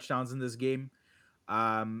 2 touchdowns in this game.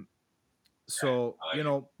 So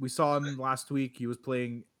we saw him last week. He was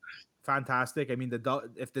playing fantastic. I mean,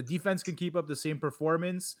 if the defense can keep up the same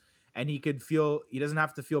performance, and he doesn't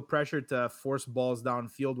have to feel pressure to force balls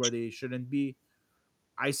downfield where they shouldn't be,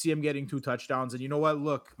 I see him getting 2 touchdowns. And you know what?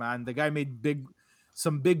 Look, man, the guy made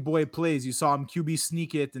some big boy plays. You saw him QB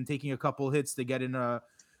sneak it and taking a couple hits to get in a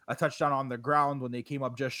touchdown on the ground when they came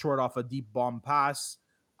up just short off a deep bomb pass.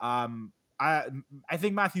 I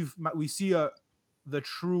think we see the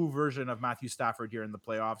true version of Matthew Stafford here in the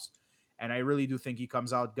playoffs, and I really do think he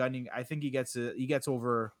comes out gunning. I think he gets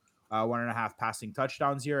over 1.5 passing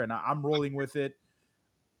touchdowns here, and I'm rolling with it.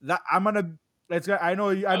 I know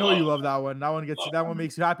you love that one. That one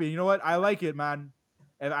makes you happy. You know what? I like it, man.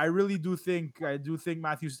 And I do think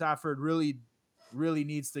Matthew Stafford really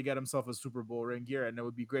needs to get himself a Super Bowl ring here, and it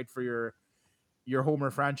would be great for your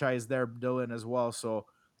Homer franchise there, Dylan, as well. So,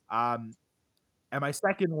 and my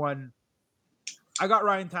second one, I got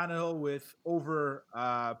Ryan Tannehill with over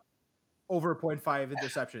 0.5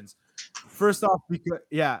 interceptions. First off,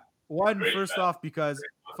 because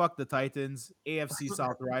fuck the Titans, AFC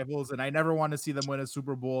South rivals, and I never want to see them win a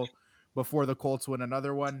Super Bowl before the Colts win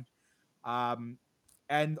another one.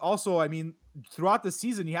 And also, I mean, throughout the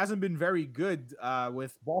season, he hasn't been very good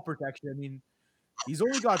with ball protection. I mean, he's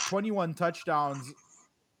only got 21 touchdowns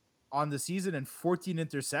on the season and 14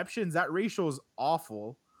 interceptions. That ratio is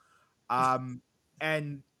awful.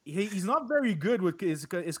 And he's not very good with his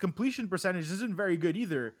completion percentage isn't very good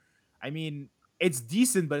either. I mean, it's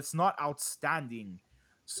decent, but it's not outstanding.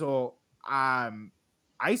 So, I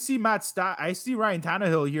see Ryan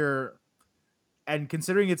Tannehill here, and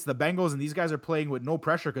considering it's the Bengals and these guys are playing with no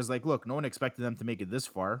pressure, because look, no one expected them to make it this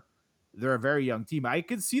far. They're a very young team. I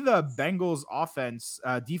could see the Bengals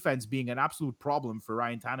defense being an absolute problem for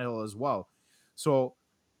Ryan Tannehill as well. So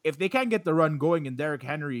if they can't get the run going, and Derrick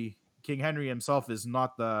Henry, King Henry himself, is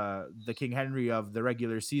not the King Henry of the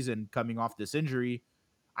regular season coming off this injury,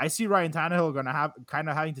 I see Ryan Tannehill going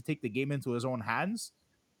to having to take the game into his own hands.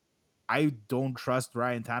 I don't trust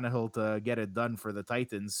Ryan Tannehill to get it done for the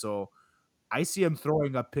Titans. So I see him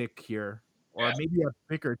throwing a pick here, or maybe a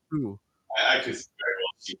pick or 2. I could very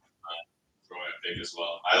well see him throwing a pick as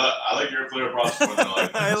well. I like your player props more than I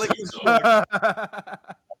like. I like you. So right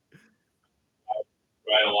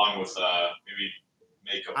along with maybe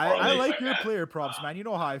make a parlay. I like your player props, man. You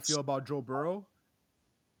know how I feel about Joe Burrow.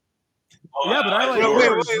 But I like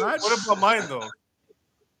yours. Wait, what about mine though?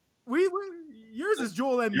 yours is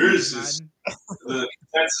Joel Embiid, Yours man. is the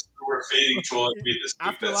consensus we're fading Joel Embiid this week.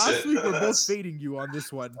 After That's last it. week, we're both fading you on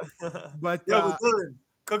this one. But Yeah, but Dylan,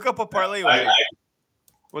 cook up a parlay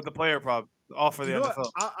with the player prop, all for the you know what?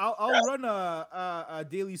 NFL. I'll run a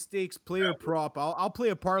daily stakes player prop. I'll play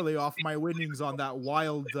a parlay off my winnings on that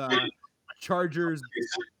wild Chargers.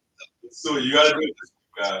 So you got to do it this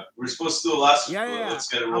week. We're supposed to do it last week. Yeah. Let's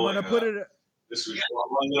get it I'm rolling. gonna put it. This week.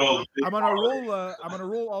 I'm gonna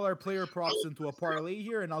roll all our player props into a parlay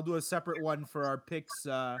here, and I'll do a separate one for our picks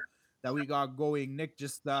that we got going. Nick,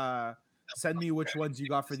 just send me which ones you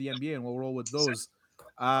got for the NBA, and we'll roll with those.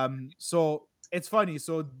 So it's funny.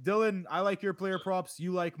 So Dylan, I like your player props.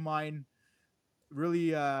 You like mine.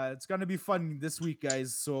 Really, it's gonna be fun this week,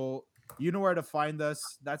 guys. So you know where to find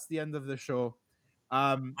us. That's the end of the show.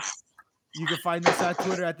 You can find us at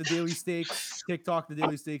Twitter at The Daily Stakes, TikTok, The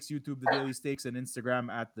Daily Stakes, YouTube, The Daily Stakes, and Instagram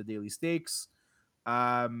at The Daily Stakes.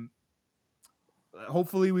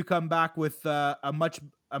 Hopefully we come back with a much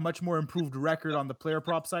more improved record on the player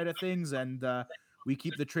prop side of things, and we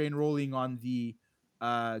keep the train rolling on the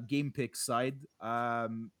game pick side.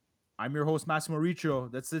 I'm your host, Massimo Riccio.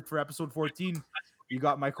 That's it for episode 14. You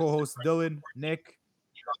got my co-host Dylan, Nick.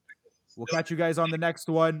 We'll catch you guys on the next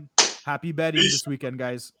one. Happy betting this weekend,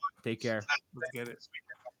 guys. Take care. Let's get it.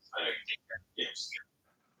 Games.